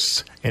his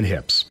wrists and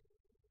hips.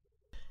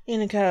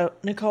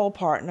 Nicole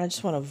Parton, I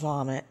just want to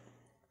vomit.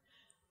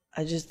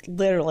 I just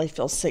literally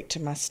feel sick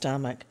to my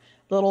stomach.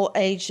 Little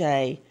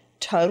AJ,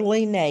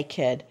 totally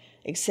naked,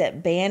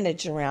 except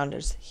bandage around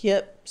his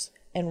hips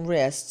and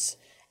wrists,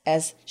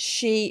 as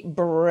she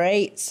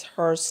berates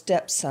her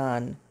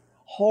stepson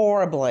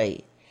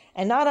horribly.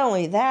 And not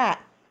only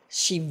that,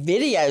 she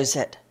videos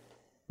it,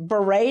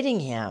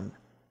 berating him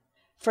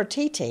for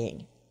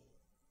TTing.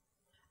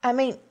 I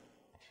mean,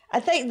 I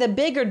think the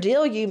bigger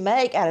deal you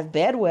make out of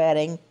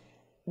bedwetting,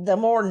 the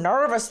more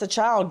nervous the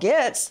child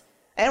gets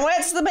and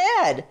wets the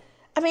bed.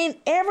 I mean,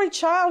 every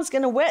child is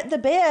going to wet the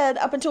bed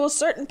up until a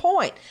certain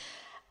point.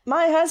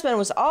 My husband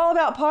was all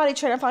about potty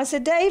training. I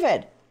said,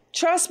 David,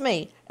 trust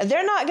me,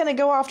 they're not going to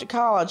go off to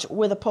college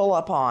with a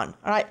pull-up on.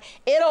 All right,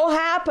 it'll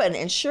happen.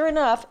 And sure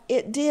enough,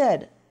 it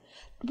did.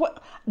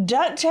 What,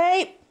 duct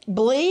tape,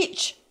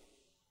 bleach?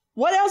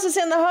 What else is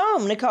in the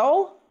home,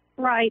 Nicole?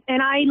 Right,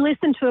 and I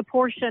listened to a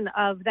portion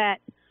of that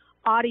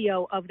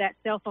audio of that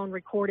cell phone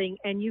recording,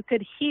 and you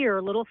could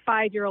hear little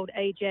 5-year-old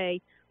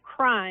AJ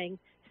crying,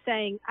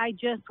 saying, I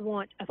just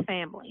want a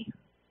family.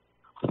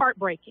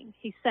 Heartbreaking.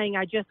 He's saying,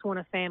 I just want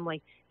a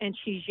family. And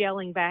she's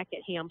yelling back at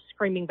him,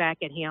 screaming back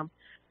at him.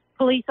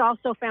 Police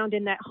also found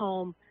in that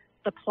home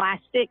the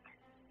plastic,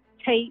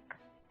 tape,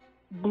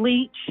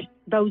 bleach,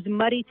 those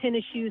muddy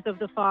tennis shoes of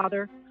the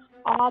father,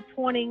 all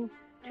pointing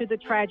to the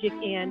tragic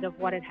end of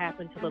what had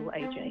happened to little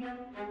AJ.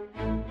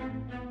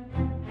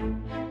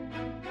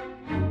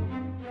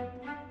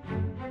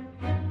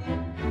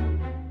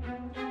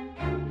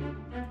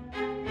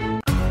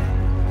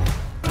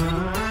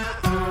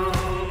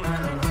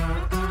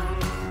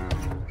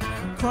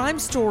 Crime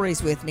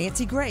Stories with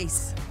Nancy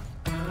Grace.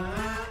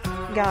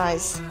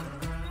 Guys,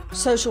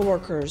 social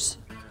workers,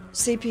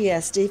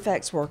 CPS,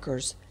 DFACS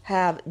workers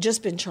have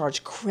just been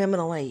charged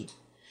criminally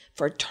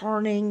for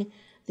turning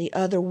the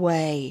other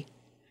way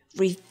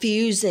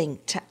refusing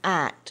to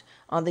act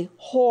on the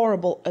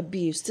horrible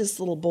abuse this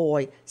little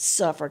boy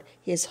suffered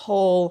his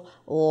whole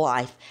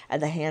life at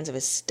the hands of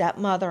his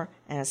stepmother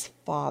and his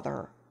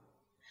father.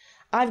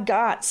 I've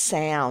got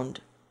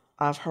sound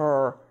of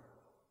her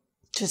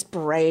just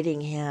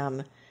berating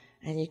him,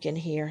 and you can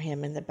hear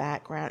him in the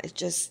background. It's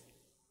just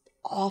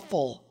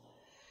awful.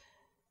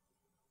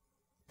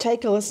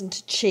 Take a listen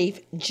to Chief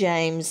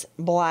James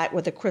Black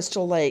with the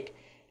Crystal Lake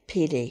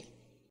PD.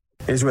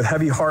 It is with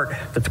heavy heart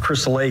that the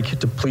Crystal Lake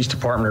Police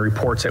Department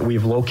reports that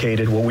we've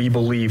located what we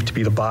believe to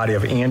be the body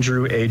of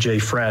Andrew A.J.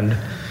 Friend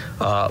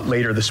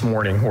earlier this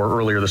morning.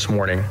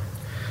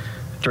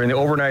 During the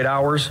overnight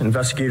hours,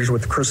 investigators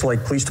with the Crystal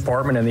Lake Police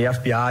Department and the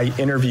FBI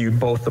interviewed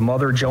both the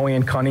mother,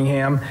 Joanne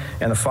Cunningham,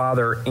 and the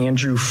father,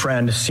 Andrew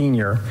Friend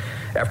Sr.,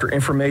 after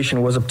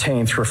information was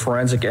obtained through a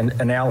forensic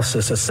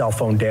analysis of cell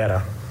phone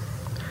data.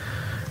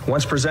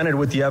 Once presented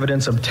with the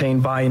evidence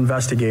obtained by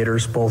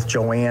investigators, both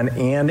Joanne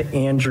and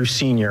Andrew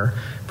Sr.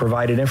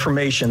 provided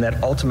information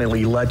that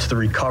ultimately led to the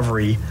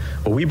recovery,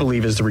 what we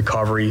believe is the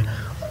recovery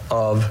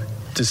of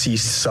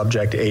deceased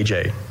subject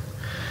AJ.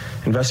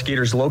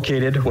 Investigators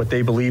located what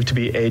they believe to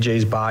be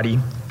AJ's body,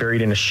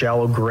 buried in a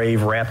shallow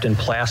grave wrapped in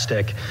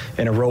plastic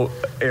in a remote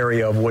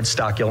area of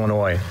Woodstock,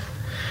 Illinois.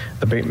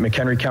 The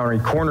McHenry County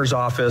Coroner's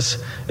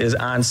Office is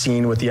on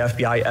scene with the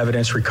FBI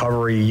Evidence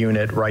Recovery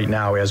Unit right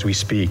now as we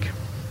speak.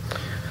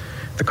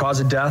 The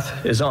cause of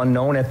death is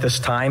unknown at this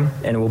time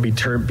and will be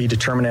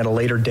determined at a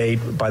later date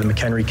by the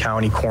McHenry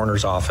County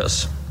Coroner's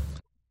Office.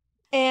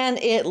 And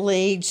it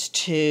leads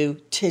to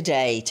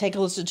today. Take a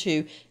listen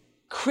to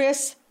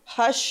Chris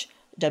Hush,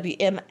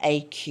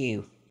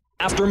 WMAQ.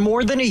 After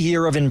more than a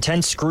year of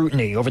intense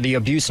scrutiny over the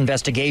abuse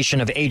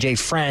investigation of AJ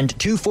Friend,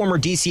 2 former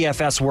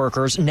DCFS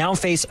workers now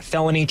face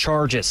felony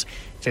charges.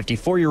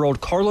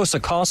 54-year-old Carlos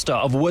Acosta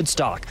of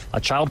Woodstock, a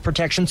child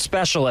protection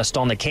specialist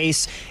on the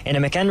case, and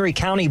a McHenry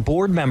County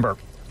board member.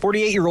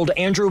 48-year-old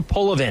Andrew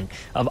Polovin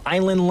of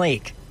Island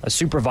Lake, a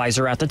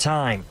supervisor at the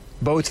time.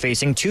 Both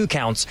facing 2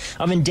 counts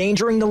of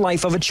endangering the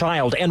life of a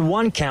child and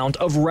 1 count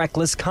of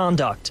reckless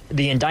conduct.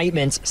 The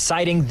indictments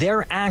citing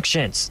their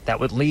actions that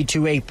would lead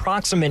to a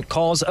proximate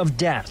cause of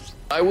death.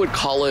 I would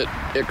call it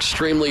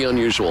extremely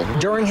unusual.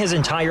 During his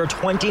entire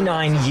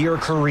 29-year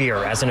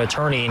career as an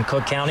attorney in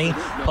Cook County,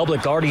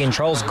 Public Guardian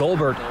Charles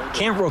Goldberg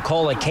can't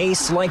recall a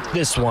case like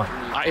this one.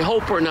 I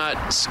hope we're not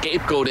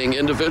scapegoating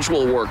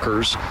individual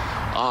workers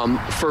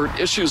for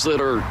issues that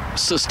are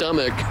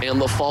systemic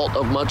and the fault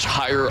of much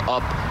higher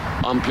up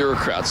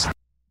bureaucrats.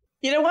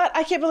 You know what?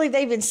 I can't believe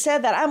they even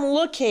said that. I'm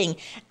looking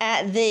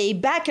at the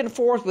back and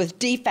forth with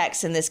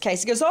defects in this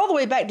case. It goes all the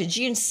way back to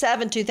June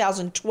 7,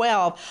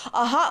 2012,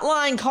 a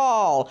hotline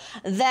call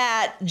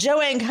that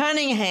Joanne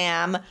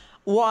Cunningham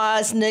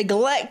was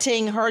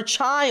neglecting her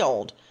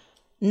child.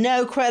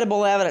 No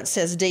credible evidence,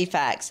 says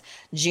DFACS.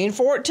 June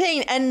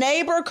 14, a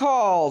neighbor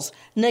calls,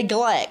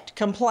 neglect,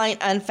 complaint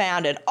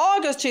unfounded.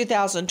 August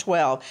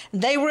 2012,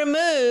 they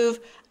remove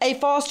a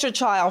foster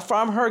child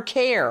from her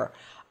care.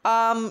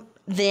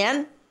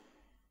 Then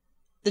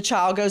the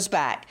child goes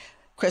back.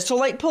 Crystal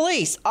Lake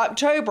Police,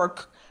 October,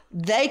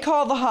 they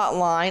call the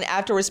hotline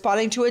after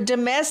responding to a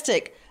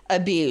domestic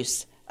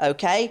abuse.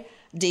 Okay,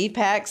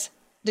 DPACS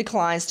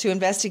declines to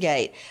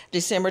investigate.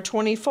 December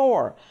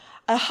 24,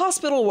 a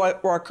hospital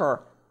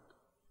worker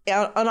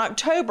on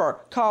October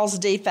calls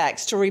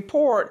DFACS to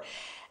report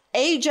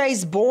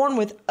AJ's born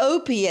with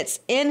opiates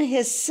in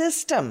his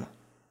system.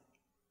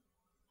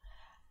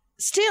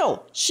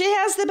 Still, she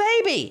has the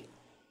baby.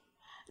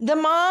 The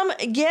mom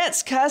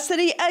gets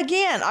custody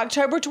again,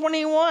 October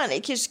 21.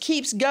 It just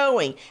keeps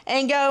going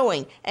and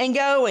going and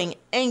going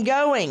and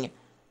going.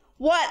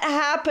 What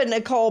happened,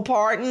 Nicole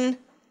Parton?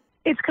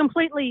 It's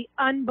completely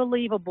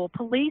unbelievable.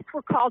 Police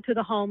were called to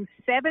the home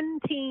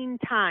 17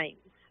 times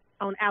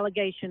on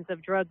allegations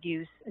of drug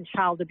use and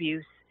child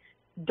abuse.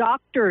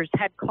 Doctors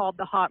had called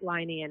the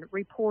hotline in,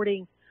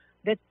 reporting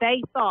that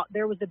they thought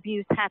there was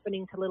abuse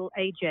happening to little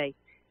AJ.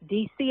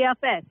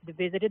 DCFS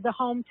visited the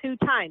home 2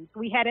 times.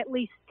 We had at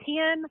least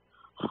 10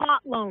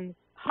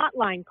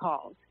 hotline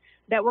calls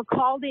that were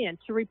called in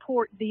to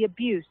report the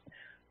abuse.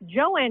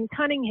 Joanne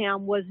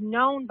Cunningham was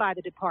known by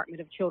the Department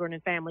of Children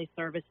and Family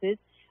Services.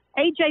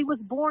 AJ was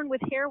born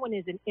with heroin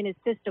in his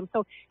system,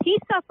 so he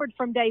suffered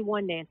from day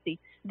one, Nancy.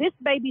 This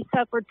baby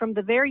suffered from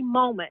the very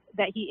moment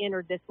that he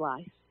entered this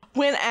life.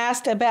 When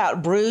asked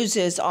about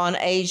bruises on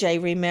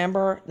AJ,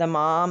 remember the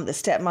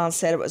stepmom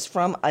said it was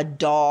from a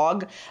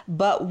dog.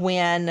 But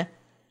when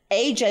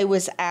AJ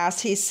was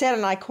asked, he said,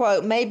 and I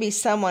quote, "Maybe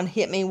someone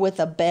hit me with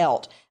a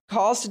belt."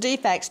 Calls to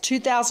DFACS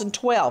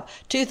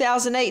 2012,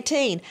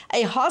 2018.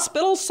 A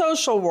hospital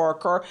social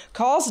worker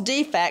calls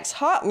DFACS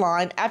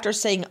hotline after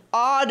seeing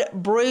odd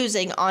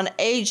bruising on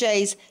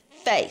AJ's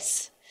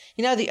face.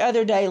 You know, the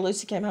other day,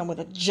 Lucy came home with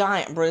a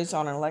giant bruise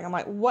on her leg. I'm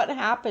like, what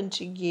happened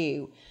to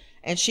you?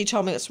 And she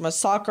told me it's from a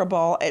soccer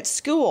ball at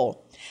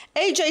school.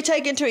 AJ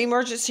taken to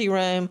emergency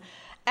room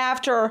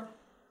after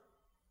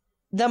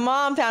the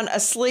mom found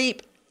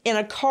asleep in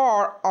a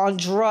car on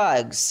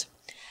drugs.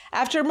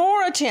 After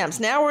more attempts,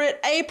 now we're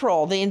at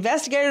April, the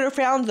investigator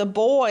found the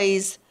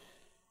boys'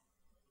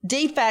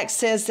 DFACS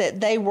says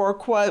that they were,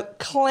 quote,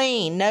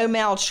 clean, no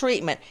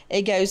maltreatment.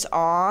 It goes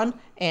on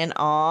and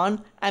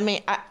on. I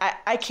mean,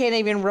 I can't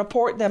even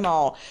report them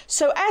all.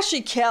 So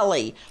Ashley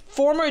Kelly,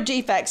 former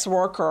DFACS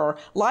worker,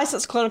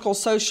 licensed clinical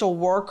social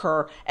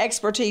worker,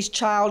 expertise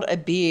child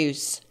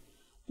abuse.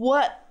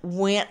 What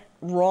went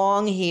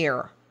wrong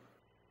here?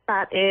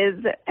 That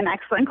is an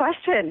excellent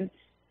question.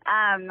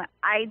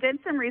 I did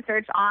some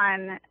research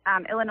on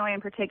Illinois in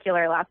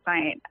particular last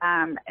night,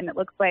 and it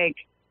looks like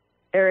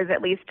there is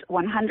at least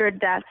 100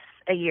 deaths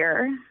a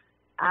year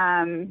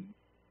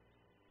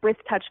with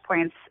touch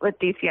points with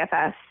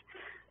DCFS,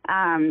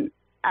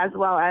 as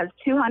well as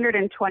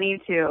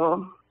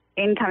 222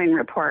 incoming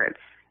reports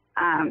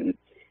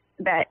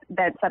that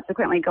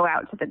subsequently go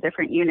out to the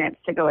different units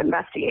to go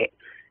investigate.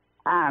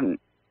 I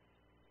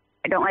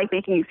don't like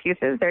making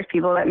excuses. There's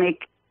people that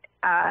make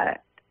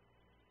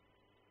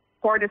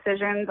poor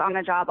decisions on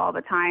the job all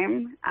the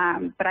time,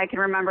 but I can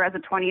remember as a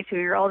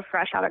 22-year-old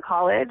fresh out of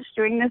college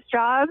doing this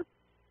job,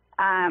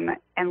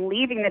 and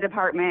leaving the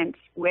department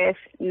with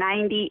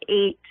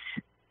 98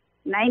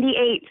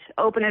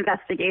 open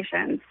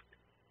investigations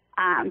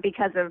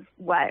because of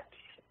what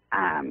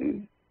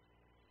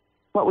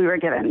we were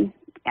given.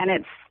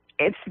 And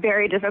it's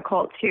very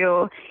difficult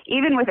to,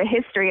 even with a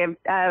history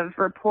of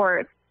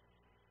reports,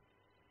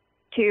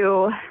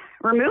 to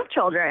remove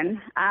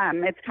children.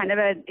 It's kind of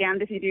a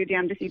damned if you do,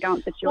 damned if you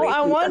don't situation. Well,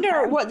 I wonder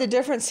sometimes. what the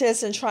difference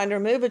is in trying to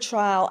remove a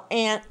child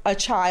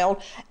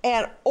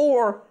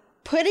or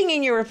putting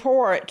in your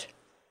report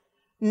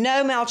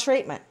no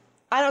maltreatment.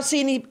 I don't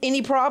see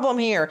any problem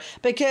here,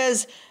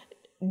 because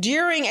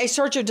during a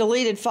search of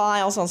deleted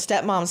files on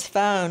stepmom's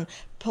phone,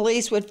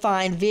 police would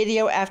find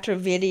video after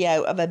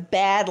video of a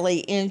badly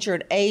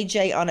injured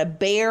AJ on a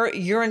bare,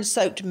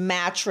 urine-soaked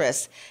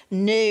mattress,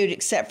 nude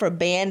except for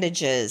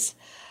bandages.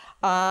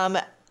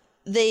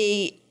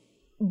 The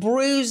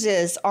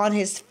bruises on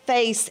his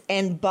face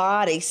and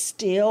body,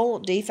 still,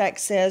 DFACS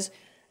says,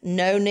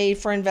 no need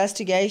for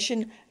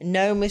investigation,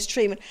 no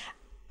mistreatment.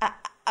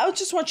 I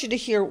just want you to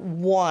hear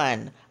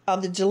one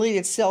of the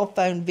deleted cell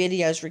phone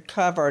videos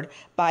recovered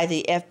by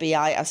the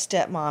FBI of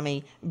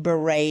stepmommy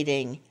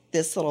berating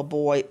this little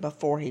boy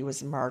before he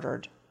was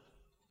murdered.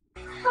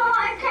 So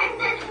I can't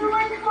get you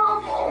in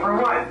trouble. For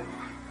what?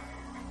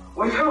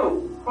 With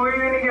who? Who are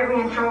you going to get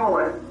me in trouble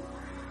with?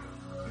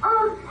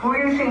 Who do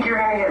you think you're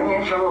going to get me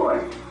in trouble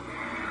with?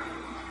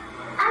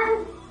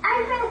 I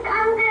think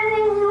I'm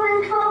getting you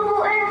in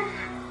trouble if...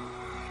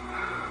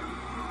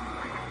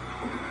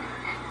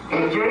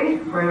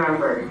 AJ,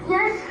 remember.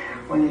 Yes?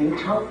 When you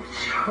tell the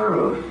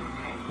truth,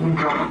 you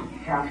don't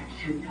have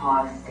to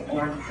pause to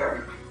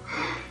answer.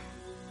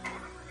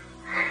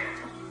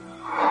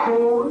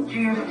 Who do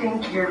you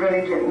think you're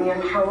going to get me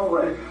in trouble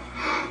with?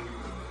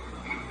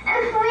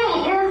 It's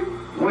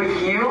me.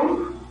 With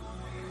you?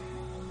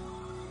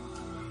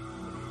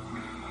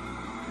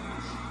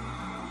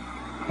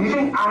 You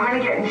think I'm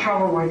going to get in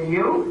trouble with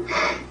you?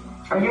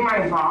 Are you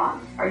my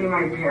boss? Are you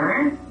my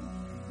parent?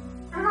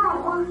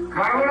 No.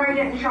 Why would I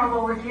get in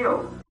trouble with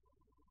you?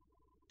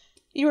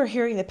 You are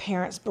hearing the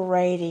parents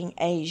berating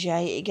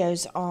AJ. It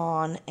goes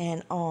on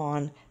and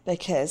on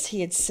because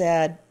he had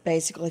said,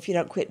 basically, if you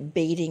don't quit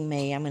beating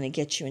me, I'm going to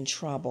get you in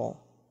trouble.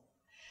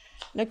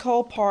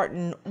 Nicole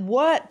Parton,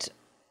 what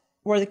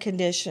were the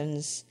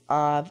conditions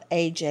of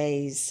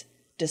AJ's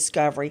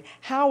discovery?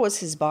 How was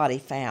his body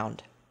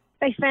found?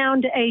 They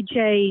found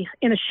AJ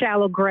in a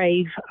shallow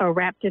grave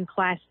wrapped in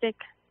plastic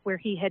where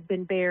he had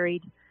been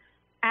buried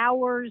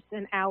hours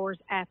and hours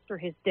after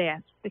his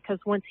death, because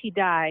once he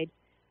died,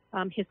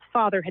 his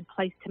father had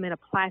placed him in a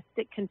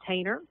plastic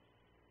container,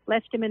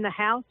 left him in the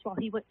house while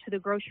he went to the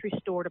grocery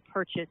store to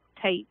purchase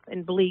tape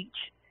and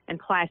bleach and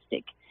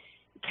plastic.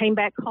 Came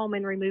back home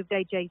and removed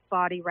AJ's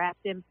body,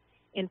 wrapped him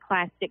in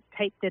plastic,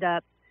 taped it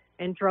up,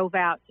 and drove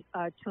out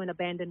to an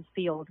abandoned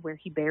field where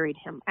he buried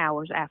him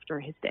hours after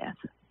his death.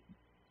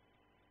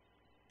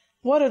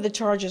 What are the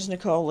charges,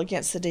 Nicole,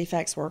 against the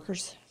DFACS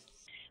workers?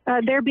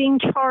 They're being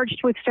charged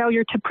with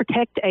failure to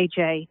protect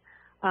AJ.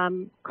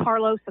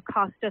 Carlos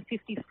Acosta,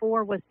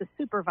 54, was the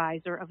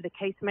supervisor of the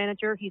case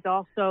manager. He's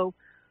also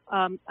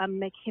a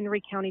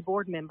McHenry County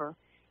board member.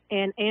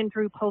 And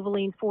Andrew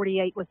Povaline,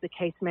 48, was the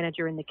case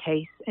manager in the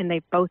case, and they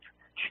both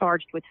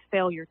charged with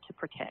failure to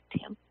protect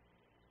him.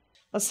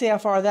 Let's see how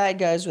far that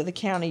goes with a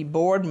county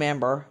board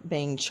member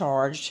being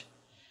charged.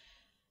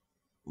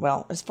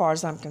 Well, as far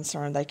as I'm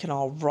concerned, they can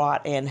all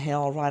rot in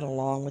hell right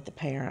along with the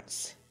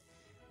parents.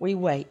 We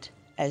wait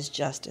as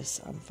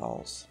justice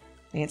unfolds.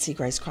 Nancy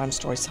Grace, Crime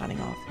Story, signing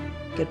off.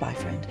 Goodbye,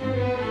 friend.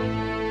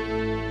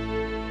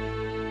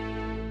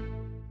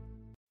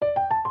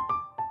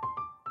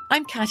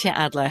 I'm Katya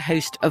Adler,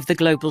 host of The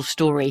Global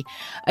Story.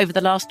 Over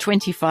the last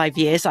 25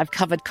 years, I've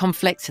covered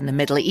conflicts in the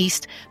Middle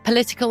East,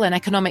 political and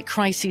economic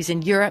crises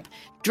in Europe,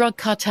 drug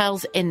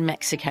cartels in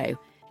Mexico.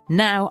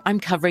 Now I'm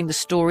covering the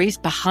stories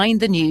behind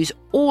the news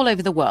all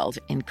over the world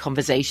in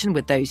conversation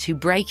with those who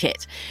break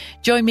it.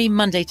 Join me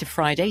Monday to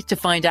Friday to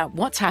find out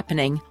what's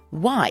happening,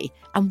 why,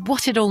 and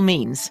what it all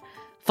means.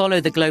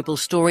 Follow The Global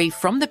Story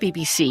from the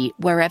BBC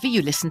wherever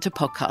you listen to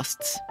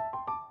podcasts.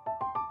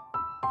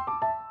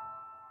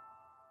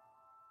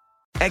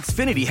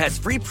 Xfinity has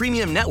free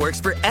premium networks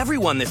for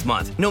everyone this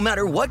month, no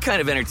matter what kind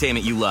of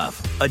entertainment you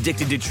love.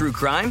 Addicted to true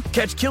crime?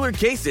 Catch killer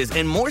cases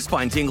and more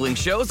spine-tingling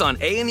shows on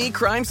A&E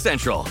Crime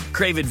Central.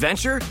 Crave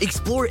adventure?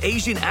 Explore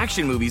Asian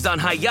action movies on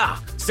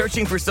Hi-YAH.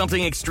 Searching for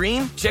something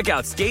extreme? Check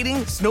out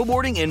skating,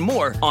 snowboarding, and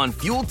more on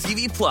Fuel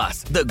TV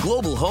Plus, the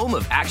global home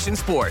of action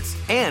sports.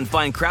 And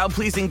find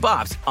crowd-pleasing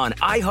bops on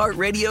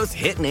iHeartRadio's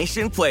Hit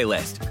Nation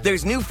playlist.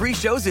 There's new free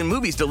shows and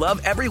movies to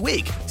love every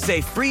week. Say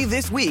free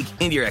this week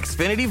in your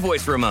Xfinity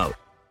voice remote.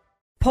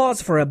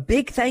 Pause for a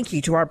big thank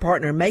you to our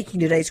partner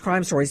making today's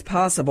crime stories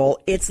possible.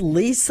 It's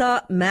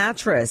Leesa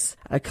Mattress,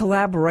 a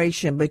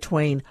collaboration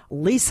between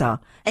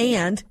Leesa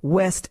and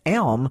West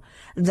Elm.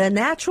 The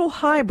natural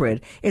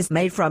hybrid is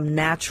made from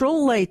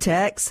natural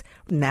latex,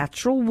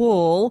 natural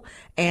wool,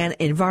 and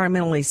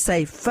environmentally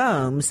safe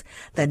foams.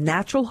 The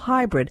natural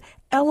hybrid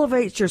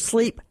elevates your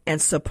sleep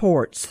and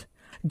supports.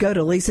 Go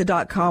to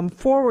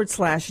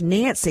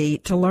Leesa.com/Nancy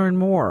to learn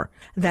more.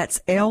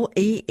 That's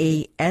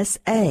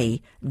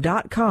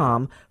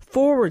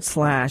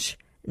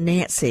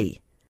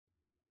LEESA.com/Nancy.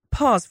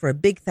 Pause for a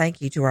big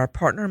thank you to our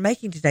partner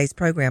making today's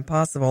program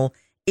possible,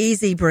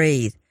 Easy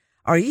Breathe.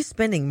 Are you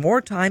spending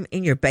more time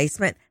in your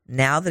basement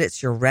now that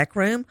it's your rec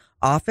room,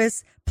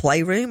 office,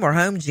 playroom, or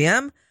home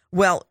gym?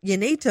 Well, you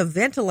need to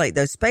ventilate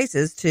those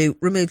spaces to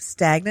remove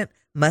stagnant,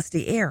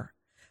 musty air.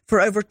 For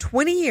over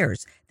 20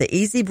 years, the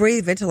Easy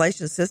Breathe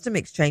ventilation system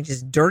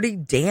exchanges dirty,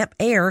 damp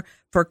air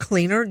for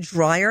cleaner,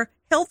 drier,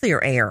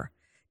 healthier air.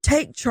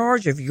 Take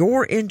charge of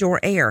your indoor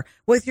air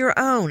with your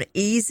own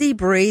Easy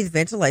Breathe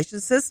ventilation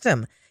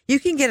system. You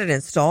can get it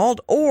installed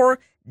or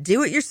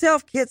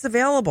do-it-yourself kits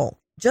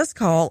available. Just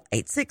call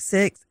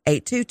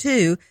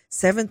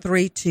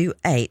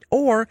 866-822-7328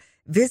 or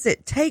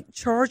visit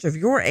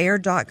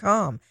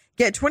TakeChargeOfYourAir.com.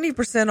 Get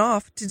 20%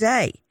 off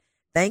today.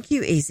 Thank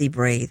you, Easy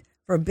Breathe,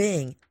 for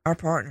being our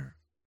partner.